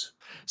jokes?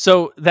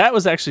 So that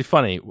was actually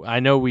funny. I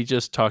know we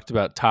just talked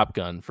about Top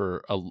Gun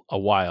for a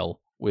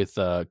while with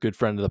a good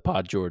friend of the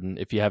pod, Jordan.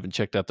 If you haven't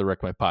checked out the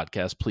Wreck My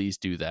Podcast, please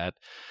do that.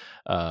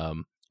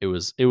 It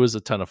was a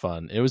ton of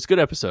fun. It was a good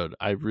episode.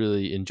 I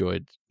really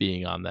enjoyed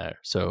being on there.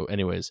 So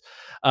anyways,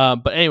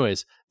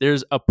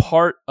 there's a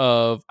part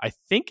of, I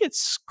think it's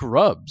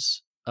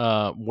Scrubs,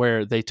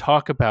 where they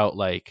talk about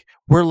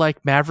we're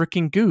like Maverick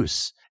and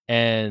Goose.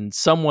 And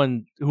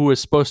someone who was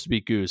supposed to be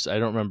Goose, I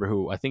don't remember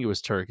who, I think it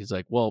was Turk, he's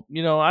like, well,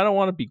 I don't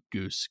want to be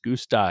Goose.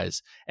 Goose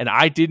dies. And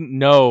I didn't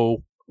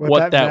know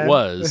what that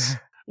was.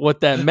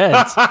 What that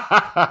meant.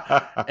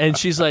 And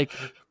she's like,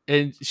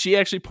 And she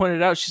actually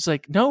pointed out, she's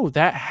like, no,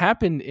 that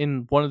happened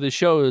in one of the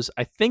shows.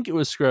 I think it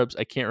was Scrubs.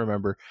 I can't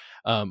remember.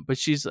 But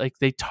she's like,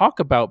 they talk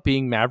about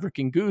being Maverick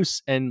and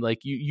Goose, and like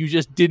you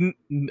just didn't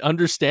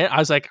understand. I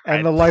was like,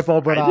 and the light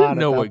bulb went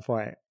on at that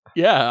point.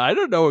 Yeah, I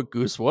don't know what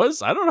Goose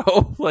was. I don't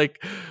know.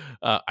 Like,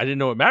 I didn't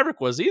know what Maverick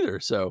was either.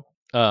 So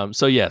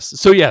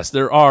yes,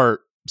 there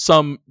are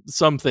some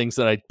things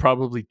that I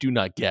probably do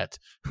not get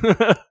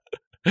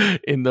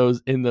in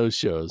those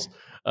shows.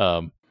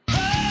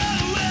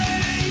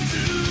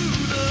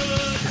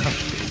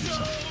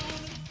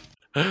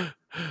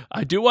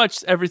 I do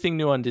watch everything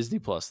new on Disney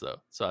Plus though,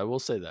 so I will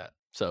say that.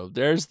 So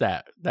there's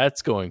that.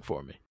 That's going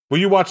for me.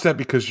 Well, you watch that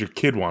because your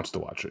kid wants to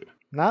watch it.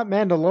 Not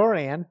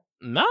Mandalorian.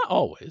 Not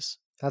always.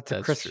 That's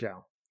a Chris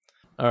show.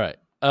 All right.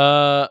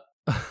 The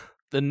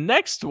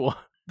next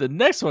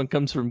one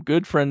comes from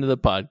good friend of the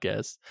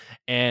podcast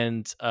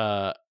and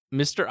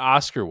Mr.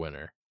 Oscar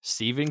winner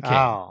Stephen King.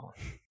 Oh,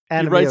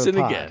 he writes in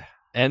again.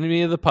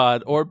 Enemy of the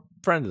pod or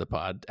friend of the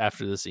pod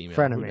after this email.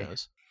 Who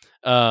knows?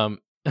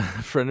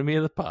 Frenemy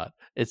of the pod.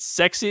 It's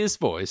sexiest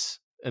voice.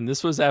 And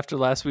this was after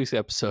last week's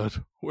episode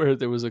where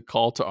there was a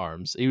call to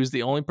arms. He was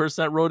the only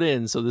person that wrote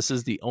in, so this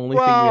is the only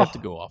thing we have to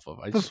go off of.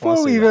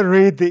 Before we even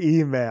read the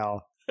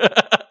email.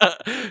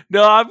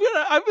 No, I'm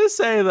gonna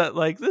say that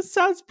like this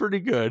sounds pretty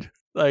good.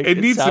 Like it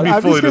needs to be fully. I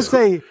was gonna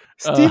say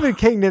Stephen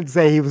King didn't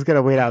say he was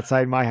gonna wait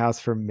outside my house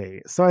for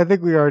me, so I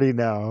think we already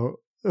know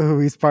who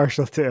he's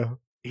partial to.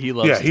 He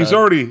loves. Yeah, he's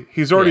already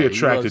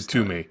attracted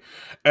to me,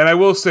 and I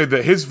will say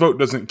that his vote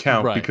doesn't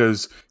count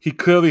because he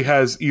clearly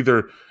has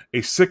either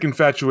a sick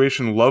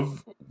infatuation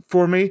love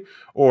for me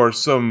or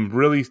some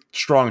really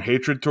strong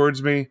hatred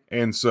towards me,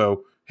 and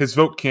so his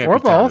vote can't be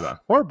counted on.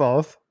 Or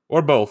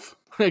both.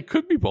 It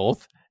could be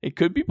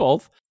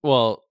both.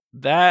 Well,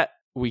 that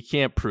we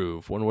can't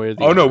prove one way or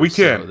the other. Oh no, we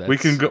can. So we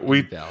can go.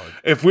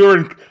 If we were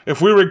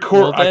in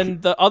court, well, then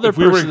the other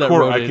person that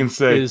wrote I can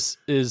say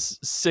is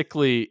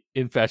sickly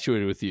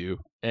infatuated with you,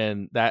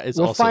 and that is.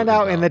 We'll also find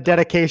out in the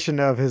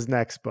dedication of his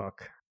next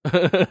book.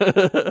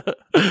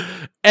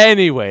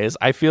 Anyways,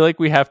 I feel like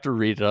we have to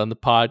read it on the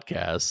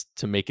podcast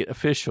to make it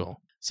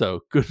official.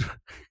 So good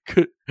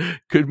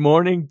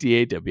morning,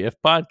 DAWF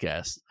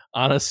podcast.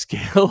 On a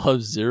scale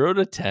of 0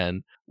 to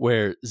 10,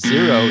 where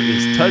 0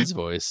 is Tud's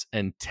voice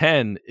and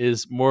 10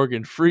 is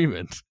Morgan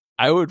Freeman,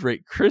 I would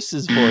rate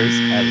Chris's voice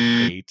at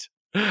an 8.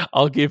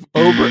 I'll give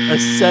Ober a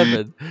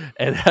 7,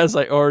 and as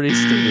I already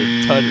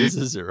stated, Tud is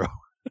a 0.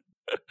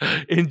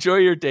 Enjoy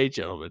your day,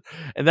 gentlemen.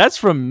 And that's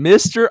from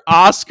Mr.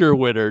 Oscar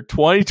winner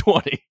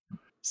 2020,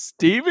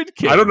 Stephen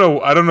King. I don't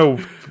know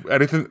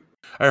anything.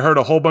 I heard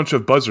a whole bunch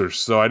of buzzers,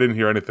 so I didn't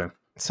hear anything.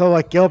 So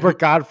like Gilbert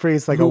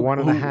Gottfried's like a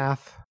 1.5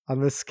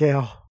 on this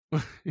scale.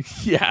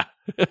 Yeah.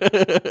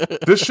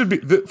 This should be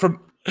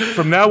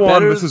from now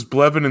on. This is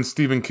Blevin and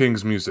Stephen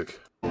King's music.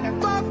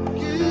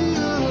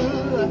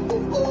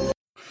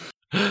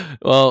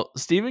 Well,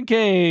 Stephen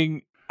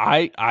King,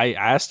 I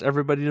asked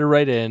everybody to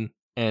write in,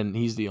 and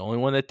he's the only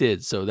one that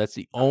did. So that's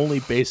the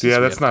only basis. Yeah,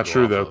 that's not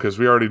true though, because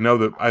we already know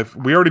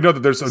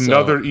that there's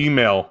another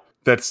email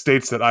that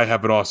states that I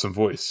have an awesome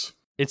voice.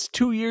 It's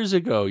 2 years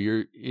ago.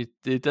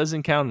 It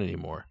doesn't count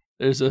anymore.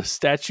 There's a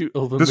statute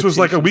of limitations. This was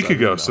like a week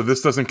ago, so this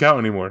doesn't count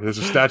anymore. There's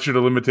a statute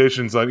of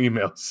limitations on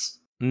emails.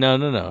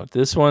 No.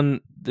 This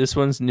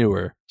one's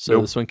newer, so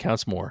This one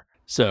counts more.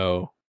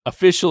 So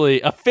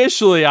officially,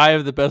 I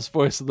have the best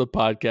voice of the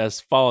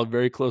podcast, followed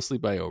very closely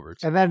by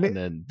Obert. And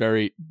then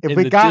very. If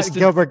we got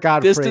Gilbert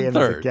Gottfried as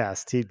a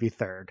guest, he'd be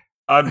third.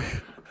 I'm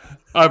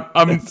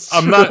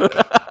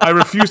not. I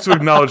refuse to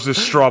acknowledge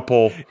this straw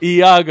poll.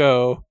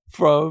 Iago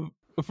from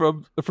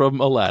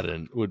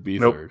Aladdin would be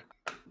third.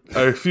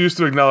 I refuse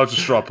to acknowledge the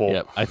straw poll.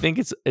 Yep, I think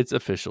it's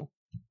official.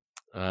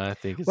 I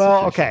think it's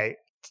well, official. Okay.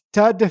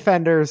 Tud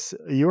defenders,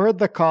 you heard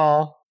the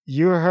call.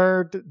 You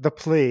heard the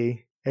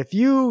plea. If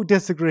you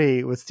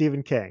disagree with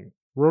Stephen King,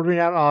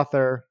 world-renowned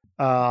author,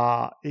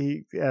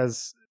 he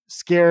has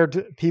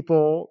scared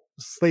people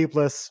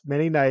sleepless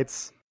many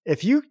nights.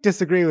 If you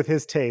disagree with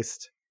his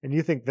taste and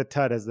you think that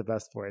Tud has the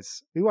best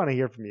voice, we want to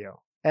hear from you.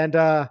 And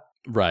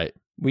right,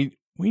 we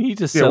need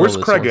to settle this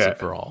once and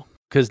for all.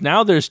 Because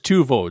now there's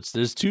 2 votes.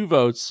 There's 2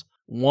 votes.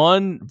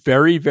 One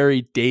very,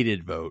 very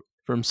dated vote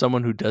from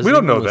someone who doesn't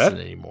listen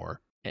anymore.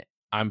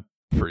 I'm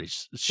pretty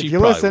sure she if you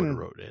probably listen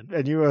wrote in.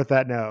 And you wrote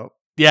that note.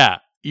 Yeah,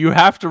 you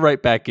have to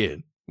write back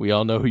in. We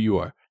all know who you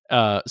are.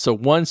 So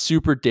one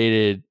super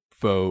dated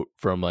vote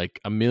from like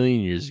a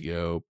million years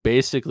ago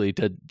basically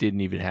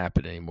didn't even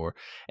happen anymore.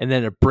 And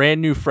then a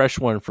brand new fresh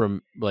one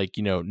from like,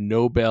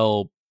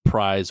 Nobel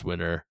Prize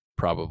winner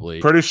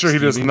probably. Pretty sure he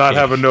does not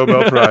have a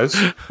Nobel Prize.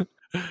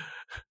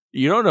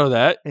 You don't know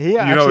that. He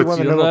actually won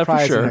the Nobel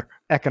Prize in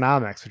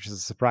economics, which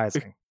is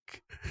surprising.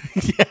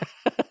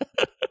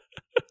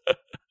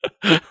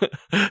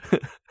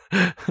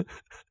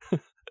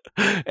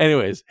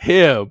 Anyways,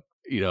 him,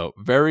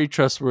 very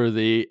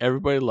trustworthy.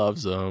 Everybody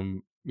loves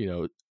him.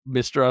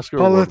 Mr. Oscar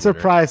Pulitzer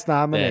Prize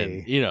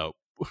nominee. And,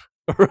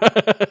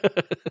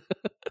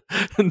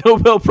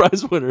 Nobel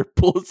Prize winner,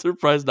 Pulitzer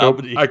Prize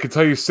nominee. I can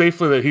tell you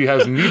safely that he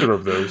has neither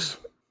of those.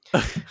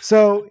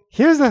 So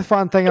here's the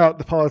fun thing about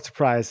the Pulitzer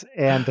Prize,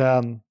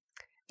 and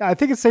I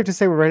think it's safe to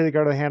say we're ready to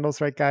go to the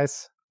handles, right,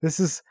 guys? This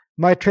is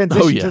my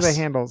transition to the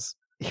handles.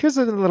 Here's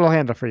a little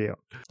handle for you.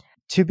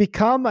 To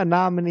become a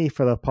nominee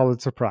for the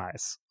Pulitzer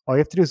Prize, all you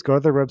have to do is go to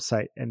their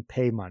website and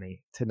pay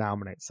money to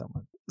nominate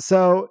someone.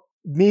 So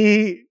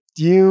me,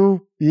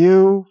 you,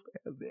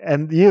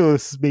 and you,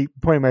 this is me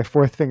pointing my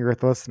fourth finger at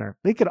the listener.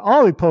 We could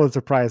all be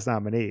Pulitzer Prize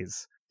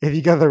nominees if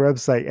you go to their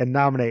website and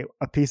nominate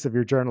a piece of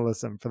your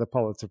journalism for the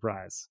Pulitzer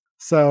Prize.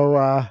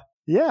 So,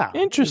 yeah.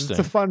 Interesting.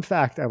 It's a fun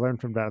fact I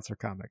learned from Dinosaur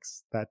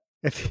Comics that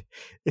if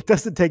it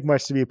doesn't take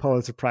much to be a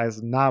Pulitzer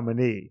Prize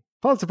nominee.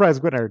 Pulitzer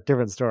Prize winner,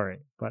 different story,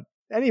 but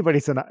anybody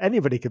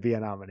could be a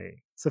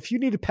nominee. So if you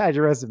need to pad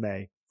your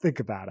resume, think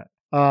about it.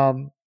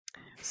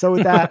 So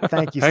with that,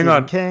 thank you,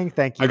 Stephen King.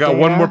 Thank you, I got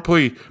Dana. one more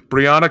plea.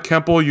 Brianna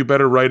Kemple, you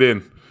better write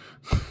in.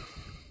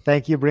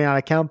 Thank you,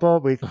 Brianna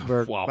Kemple.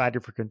 We're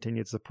glad for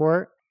continued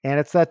support. And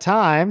it's that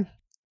time,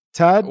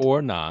 Tud,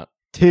 or not,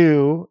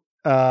 to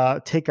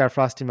take our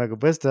Frosty Mug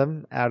of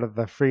Wisdom out of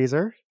the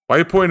freezer. Why are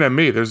you pointing at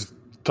me?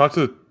 Talk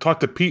to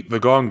Pete, the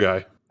gong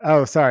guy.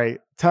 Oh, sorry,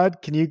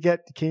 Tud. Can you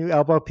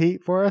elbow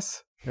Pete for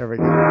us? There we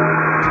go.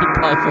 Pete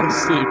probably fell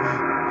asleep.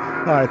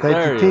 All right,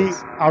 thank you, Pete.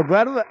 I'm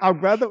glad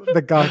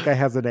the gong guy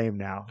has a name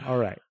now. All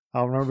right,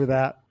 I'll remember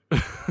that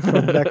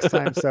for next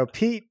time. So,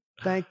 Pete,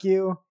 thank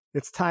you.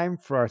 It's time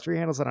for our 3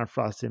 handles on our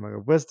Frosty Mug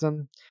of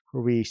Wisdom,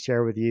 where we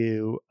share with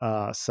you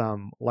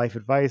some life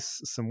advice,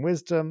 some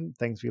wisdom,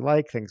 things we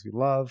like, things we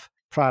love,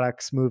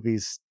 products,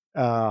 movies,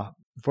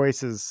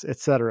 voices,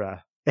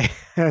 etc.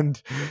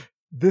 And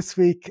this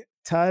week,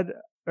 Tud,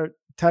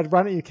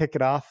 why don't you kick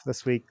it off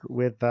this week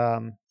with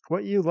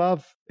what you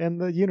love in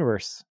the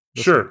universe?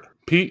 Sure, week.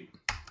 Pete.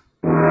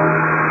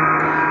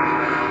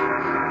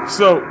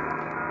 So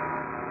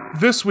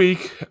this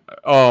week,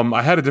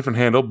 I had a different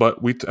handle, but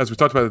as we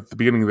talked about at the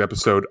beginning of the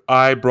episode,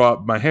 I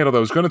brought my handle that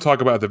I was going to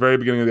talk about at the very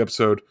beginning of the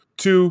episode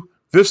to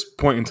this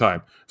point in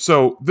time.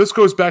 So this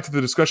goes back to the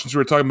discussions we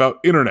were talking about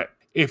internet.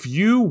 If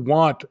you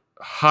want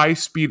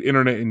high-speed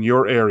internet in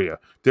your area,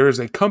 there is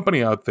a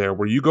company out there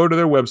where you go to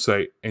their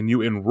website and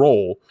you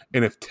enroll,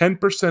 and if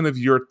 10% of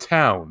your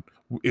town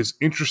is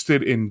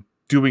interested in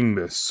doing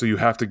this, so you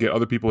have to get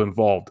other people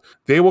involved,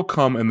 they will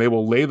come and they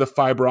will lay the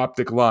fiber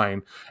optic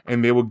line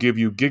and they will give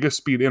you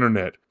gigaspeed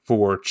internet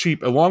for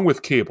cheap along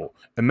with cable.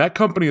 And that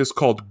company is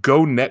called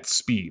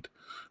GoNetSpeed.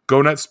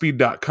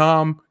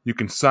 GoNetSpeed.com. You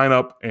can sign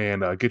up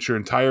and get your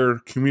entire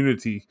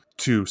community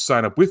to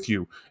sign up with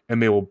you,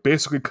 and they will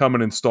basically come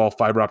and install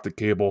fiber optic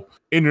cable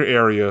in your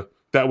area.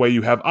 That way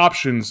you have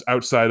options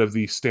outside of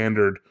the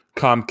standard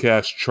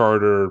Comcast,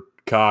 Charter,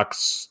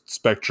 Cox,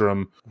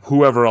 Spectrum,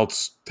 whoever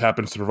else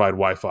happens to provide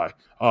Wi-Fi.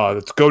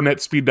 That's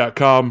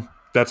GoNetSpeed.com.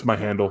 That's my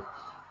handle.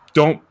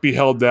 Don't be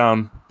held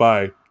down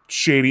by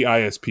shady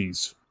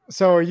ISPs.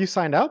 So are you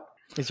signed up?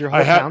 Is your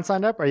whole town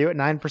signed up? Are you at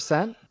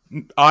 9%?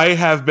 I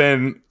have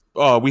been.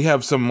 We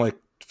have some like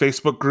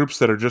Facebook groups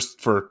that are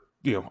just for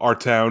our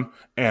town,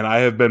 and I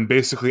have been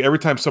basically every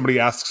time somebody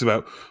asks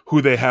about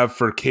who they have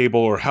for cable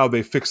or how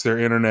they fix their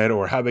internet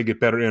or how they get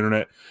better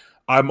internet,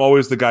 I'm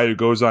always the guy who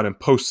goes on and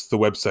posts the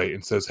website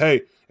and says,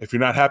 hey, if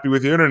you're not happy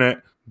with your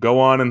internet, go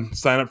on and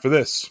sign up for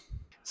this.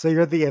 So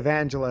you're the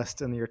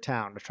evangelist in your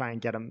town to try and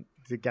get them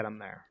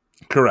there.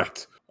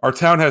 Correct. Our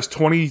town has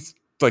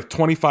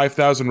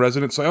 25,000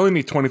 residents, so I only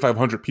need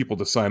 2,500 people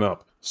to sign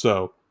up.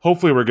 So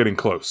hopefully we're getting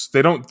close.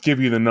 They don't give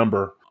you the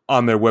number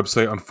on their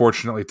website,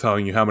 unfortunately,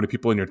 telling you how many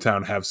people in your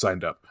town have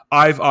signed up.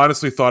 I've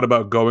honestly thought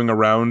about going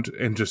around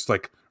and just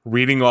like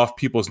reading off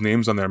people's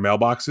names on their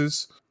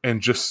mailboxes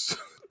and just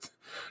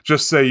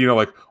say,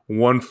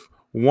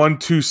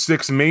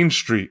 126 Main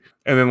Street,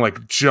 and then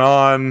like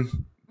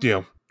John,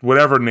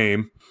 whatever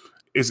name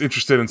is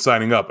interested in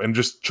signing up, and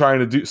just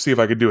trying to see if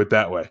I could do it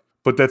that way.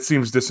 But that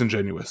seems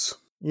disingenuous.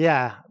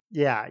 Yeah,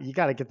 you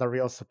got to get the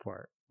real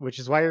support, which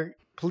is why you're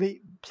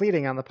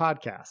pleading on the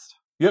podcast.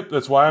 Yep,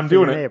 that's why I'm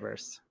doing it.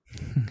 Neighbors.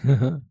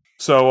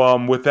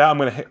 So with that, I'm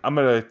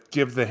gonna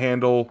give the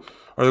handle,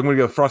 or I'm gonna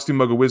give the Frosty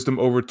Mug of Wisdom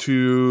over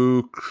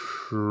to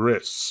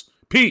Chris.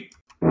 Pete.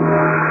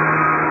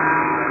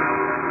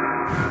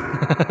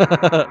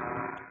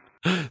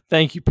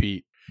 Thank you,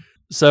 Pete.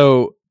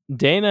 So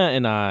Dana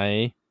and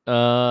I,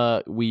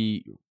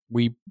 we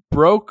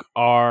broke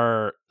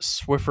our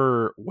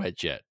Swiffer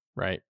Wedget,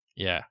 right?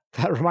 Yeah.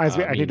 That reminds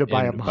me, I need to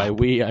buy a mop. By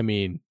we, I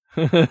mean,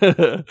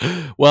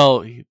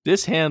 well,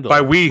 this handle.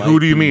 By we, who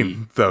do you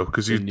mean, though?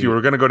 Because you were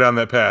going to go down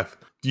that path.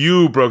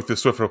 You broke the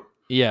Swiffer.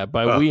 Yeah,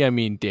 by we, I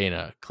mean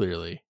Dana,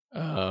 clearly.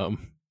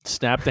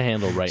 Snap the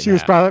handle right now. She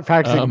was probably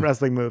practicing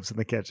wrestling moves in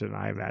the kitchen,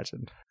 I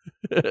imagine.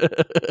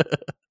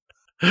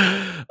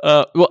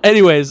 Well,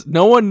 anyways,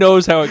 no one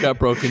knows how it got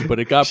broken, but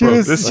it got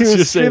broken. She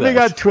was streaming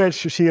on Twitch.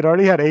 She had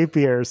already had 8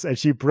 beers, and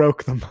she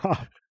broke them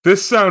up.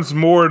 This sounds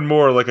more and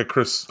more like a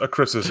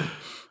Chrisism.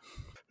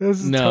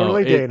 This is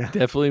totally Dana.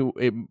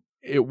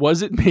 It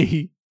wasn't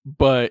me,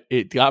 but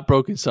it got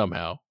broken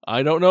somehow.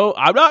 I don't know.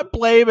 I'm not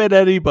blaming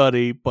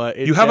anybody, but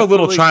you have a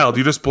little child.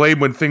 You just blame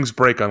when things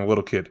break on a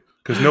little kid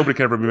because nobody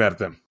can ever be mad at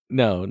them.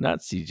 No, not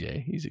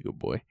CJ. He's a good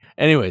boy.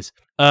 Anyways,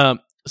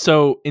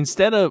 so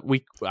instead of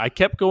I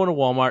kept going to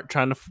Walmart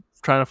trying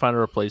to find a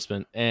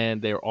replacement,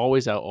 and they were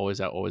always out.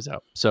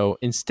 So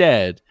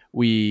instead,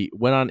 we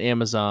went on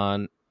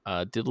Amazon,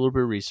 did a little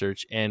bit of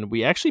research, and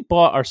we actually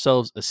bought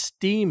ourselves a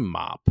steam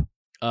mop,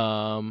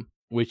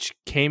 which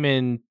came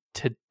in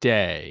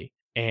today,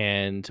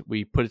 and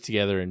we put it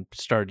together and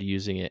started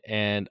using it.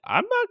 And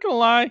I'm not gonna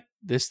lie,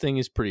 this thing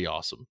is pretty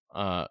awesome.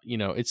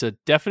 It's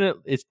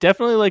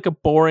definitely like a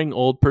boring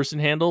old person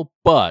handle,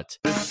 but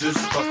This is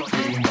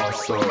fucking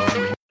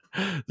awesome.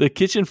 the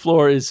kitchen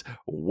floor is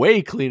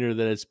way cleaner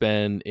than it's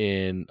been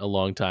in a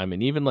long time,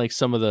 and even like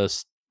some of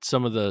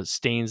the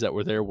stains that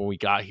were there when we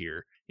got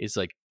here, it's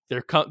like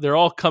they're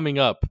all coming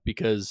up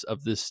because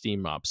of this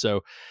steam mop.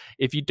 So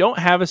if you don't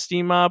have a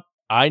steam mop,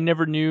 I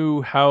never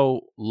knew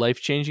how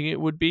life-changing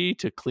it would be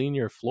to clean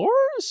your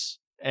floors,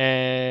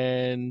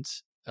 and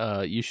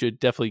you should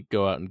definitely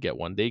go out and get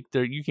one.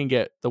 You can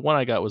get the one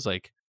I got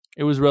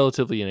it was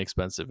relatively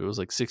inexpensive. It was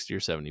like $60 or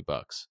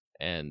 $70,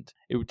 and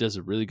it does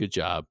a really good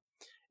job.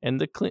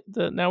 And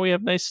now we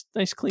have nice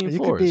clean You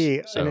floors. could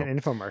be So, in an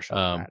infomercial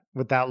on that,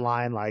 with that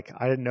line, like,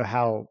 I didn't know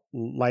how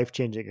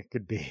life-changing it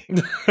could be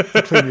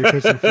to clean your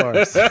kitchen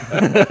floors.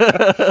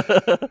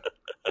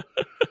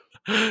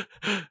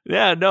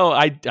 Yeah, no,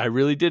 I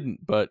really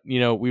didn't. But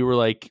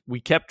we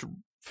kept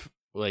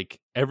like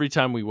every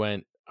time we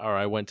went, or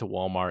I went to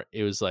Walmart,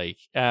 it was like,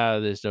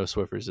 there's no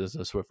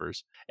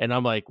Swiffers. And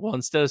I'm like, well,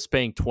 instead of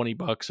paying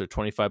 $20 or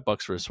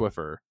 $25 for a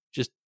Swiffer,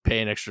 just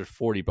pay an extra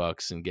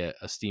 $40 and get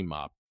a steam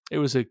mop. It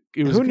was a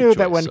Who knew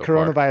that when so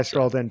coronavirus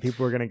rolled in,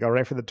 people were going to go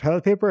right for the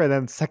toilet paper and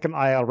then second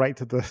aisle right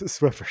to the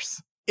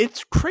Swiffers?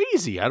 It's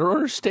crazy. I don't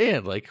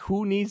understand. Like,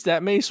 who needs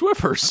that many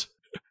Swiffers?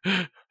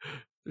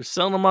 They're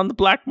selling them on the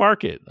black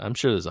market. I'm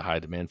sure there's a high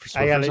demand for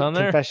I got Swiffers a on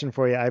there. confession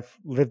for you. I've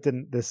lived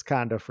in this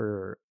condo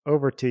for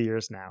over 2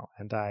 years now,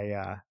 and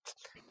I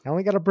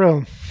only got a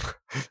broom.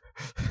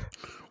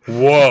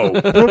 Whoa.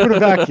 Broom and a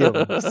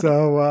vacuum.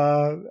 So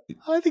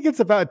I think it's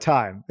about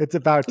time. It's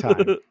about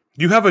time.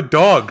 You have a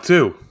dog,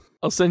 too.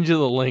 I'll send you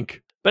the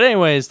link. But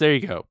anyways, there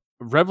you go.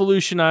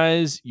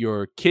 Revolutionize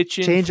your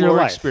kitchen Change your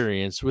floor life.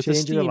 experience with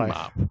Change a your steam life.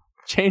 mop.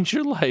 Change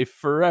your life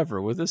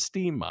forever with a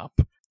steam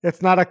mop.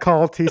 It's not a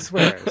cult, he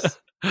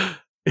swears.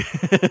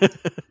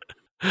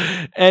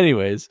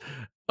 Anyways,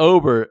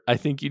 Ober, I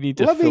think you need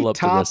to Let me fill up the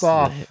top rest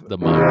off of the the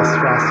mug.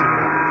 stress you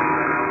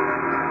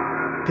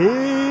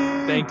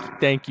have. Pete.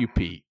 Thank you,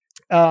 Pete.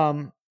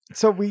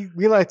 So we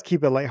like to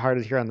keep it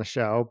lighthearted here on the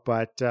show,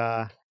 but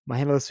my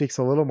handle this week's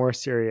a little more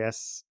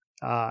serious.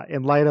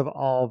 In light of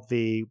all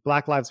the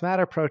Black Lives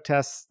Matter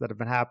protests that have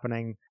been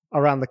happening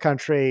around the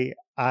country,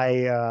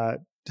 I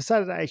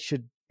decided I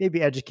should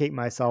maybe educate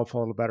myself a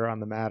little better on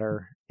the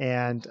matter.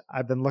 And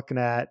I've been looking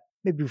at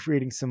maybe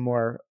reading some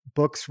more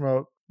books from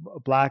a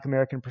Black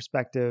American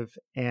perspective.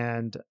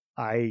 And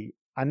on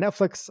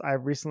Netflix, I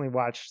recently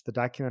watched the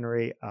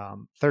documentary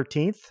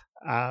 13th.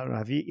 I don't know,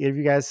 have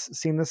you guys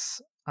seen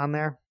this on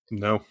there?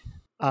 No.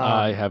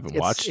 I haven't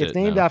watched it. It's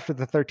named no. after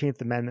the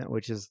 13th Amendment,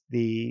 which is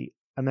the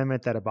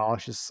amendment that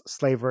abolishes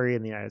slavery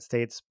in the United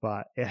States,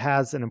 but it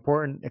has an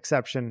important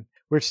exception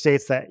which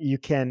states that you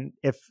can,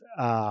 if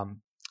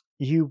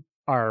you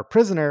are a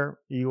prisoner,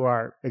 you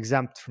are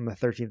exempt from the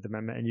 13th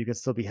Amendment and you can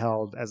still be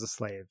held as a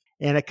slave.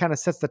 And it kind of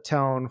sets the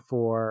tone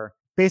for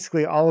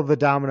basically all of the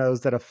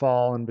dominoes that have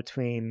fallen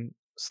between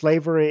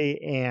slavery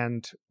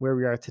and where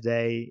we are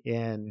today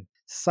in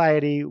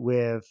society,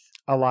 with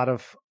a lot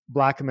of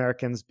Black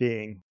Americans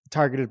being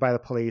targeted by the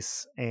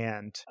police.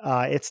 And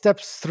it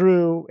steps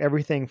through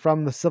everything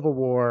from the Civil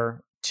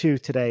War to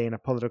today in a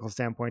political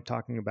standpoint,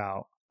 talking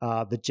about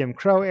the Jim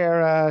Crow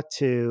era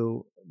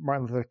to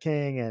Martin Luther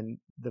King and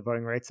the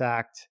Voting Rights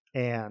Act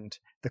and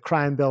the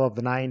crime bill of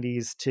the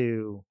 90s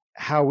to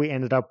how we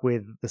ended up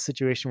with the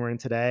situation we're in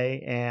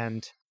today.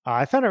 And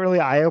I found it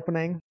really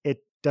eye-opening. It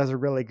does a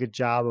really good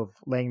job of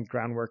laying the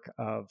groundwork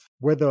of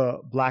where the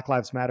Black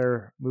Lives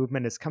Matter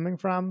movement is coming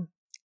from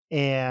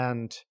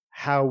and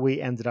how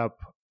we ended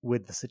up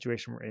with the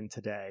situation we're in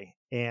today,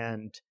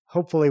 and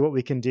hopefully what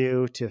we can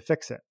do to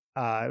fix it.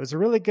 It was a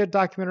really good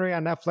documentary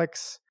on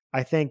Netflix.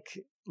 I think,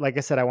 like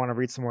I said, I want to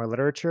read some more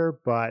literature,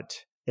 but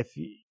if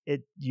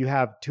you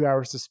have 2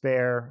 hours to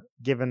spare,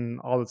 given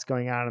all that's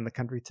going on in the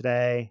country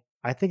today,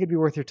 I think it'd be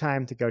worth your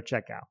time to go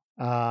check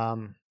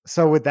out.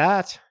 So with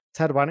that,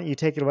 Ted, why don't you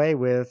take it away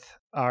with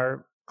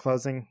our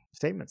closing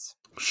statements?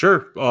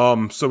 Sure.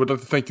 So we'd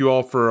like to thank you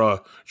all for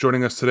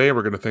joining us today.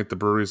 We're going to thank the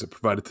breweries that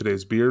provided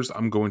today's beers.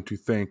 I'm going to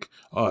thank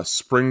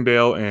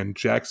Springdale and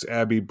Jack's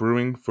Abbey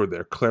Brewing for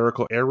their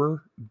Clerical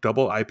Error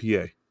Double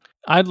IPA.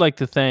 I'd like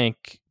to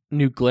thank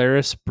New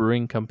Glarus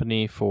Brewing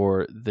Company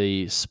for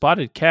the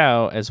Spotted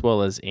Cow, as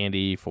well as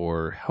Andy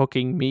for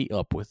hooking me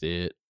up with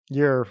it.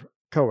 Your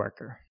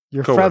coworker.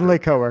 Your Coworker. friendly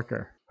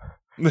coworker.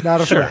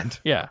 Not a Sure. friend.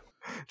 Yeah.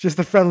 Just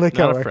a friendly Not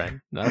coworker. a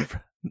friend. Not a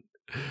friend.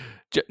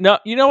 No,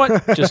 you know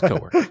what? Just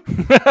coworker.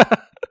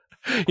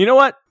 You know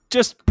what?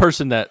 Just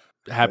person that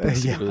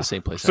happens to Yeah. go to the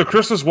same place. So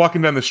Chris was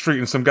walking down the street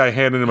and some guy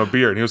handed him a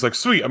beer and he was like,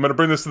 sweet, I'm going to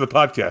bring this to the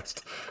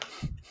podcast.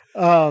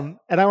 And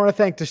I want to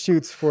thank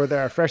Deschutes for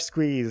their fresh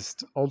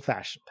squeezed old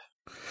fashioned.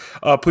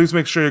 Please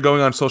make sure you're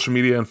going on social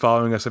media and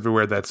following us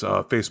everywhere. That's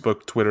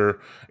Facebook, Twitter,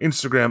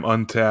 Instagram,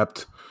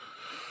 Untapped.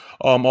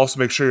 Also,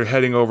 make sure you're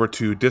heading over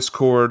to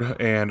Discord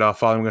and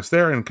following us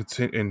there and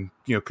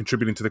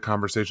contributing to the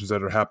conversations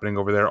that are happening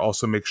over there.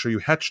 Also, make sure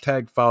you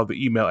follow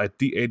the email at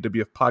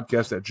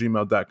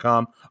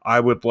dawfpodcast@gmail.com. I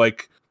would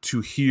like to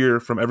hear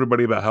from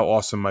everybody about how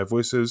awesome my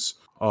voice is.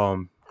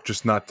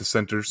 Just not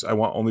dissenters. I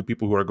want only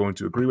people who are going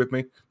to agree with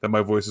me that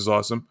my voice is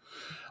awesome.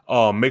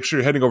 Make sure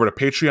you're heading over to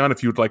Patreon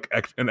if you'd like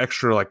an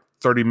extra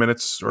 30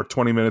 minutes or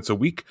 20 minutes a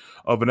week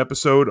of an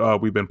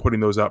episode. We've been putting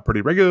those out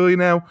pretty regularly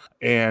now,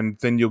 and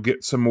then you'll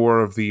get some more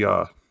of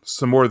the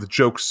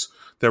jokes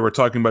that we're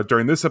talking about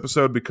during this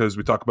episode because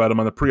we talk about them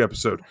on the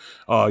pre-episode.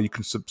 You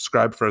can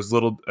subscribe for as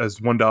little as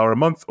 $1 a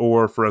month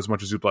or for as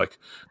much as you'd like.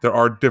 There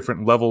are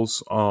different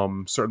levels.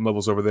 Certain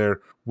levels over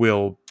there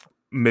will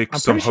make some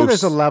hosts. I'm pretty sure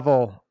there's a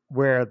level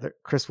where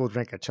Chris will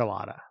drink a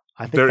chelada.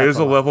 I think there is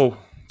a level.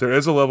 There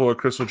is a level where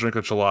Chris will drink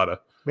a chelada.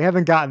 We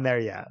haven't gotten there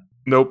yet.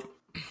 Nope.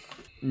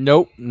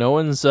 No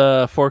one's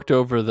forked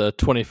over the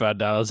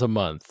 $25 a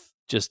month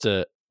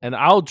and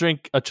I'll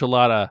drink a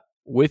chelada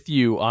with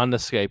you on the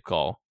Skype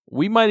call.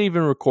 We might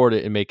even record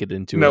it and make it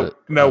into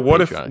Now,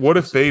 what Patreon.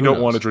 if they Who don't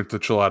knows? want to drink the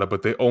chelada,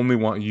 but they only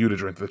want you to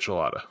drink the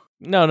chelada?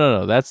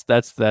 No. That's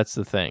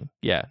the thing.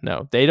 Yeah,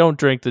 no, they don't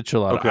drink the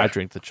chelada. Okay. I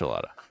drink the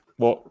chelada.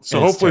 Well, so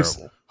And it's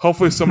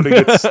hopefully somebody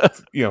gets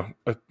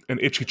an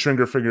itchy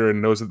trigger finger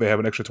and knows that they have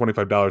an extra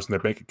 $25 in their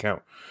bank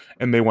account,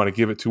 and they want to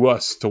give it to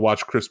us to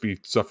watch Chris be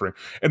suffering.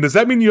 And does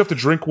that mean you have to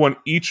drink one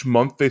each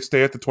month they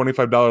stay at the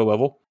 $25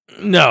 level?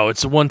 No,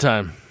 it's a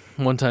one-time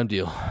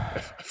deal.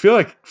 I feel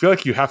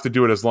like you have to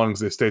do it as long as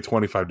they stay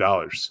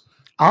 $25.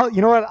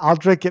 You know what? I'll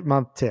drink it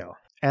month 2,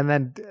 and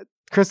then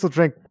Chris will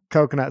drink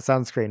coconut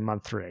sunscreen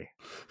month 3.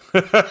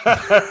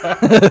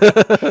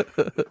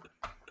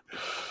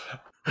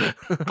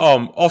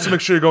 Also, make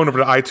sure you're going over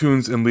to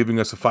iTunes and leaving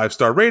us a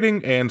 5-star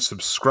rating and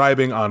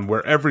subscribing on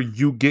wherever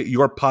you get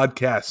your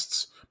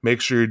podcasts.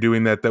 Make sure you're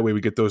doing that. That way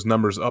we get those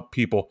numbers up,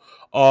 people.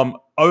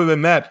 Other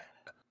than that,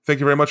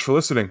 thank you very much for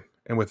listening.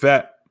 And with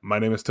that, my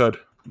name is Tud.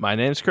 My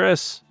name's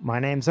Chris. My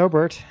name's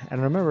Obert,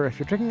 and remember, if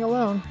you're drinking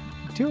alone,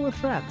 do it with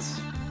friends.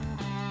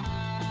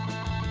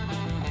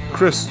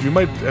 Chris,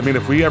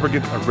 if we ever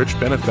get a rich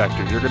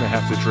benefactor, you're going to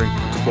have to drink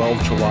 12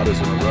 cheladas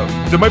in a row.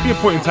 There might be a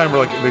point in time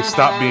where they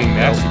stop being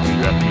nasty to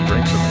you after you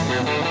drink some.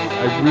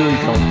 I really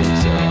don't think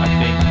so. I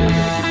think they're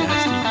going to be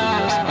nasty for the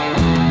rest of my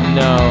life.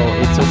 No,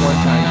 it's a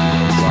one-time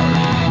deal. Sorry.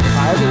 If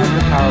I ever win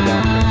the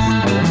Powerball,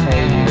 Chris, I will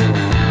pay you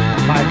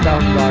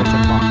 $5,000 a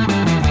month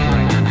to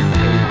drink a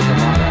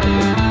chelada.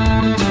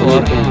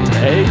 Chelada a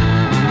day?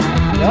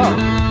 No.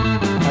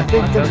 I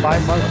think that by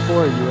month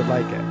 4 you would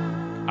like it.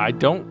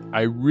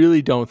 I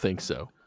really don't think so.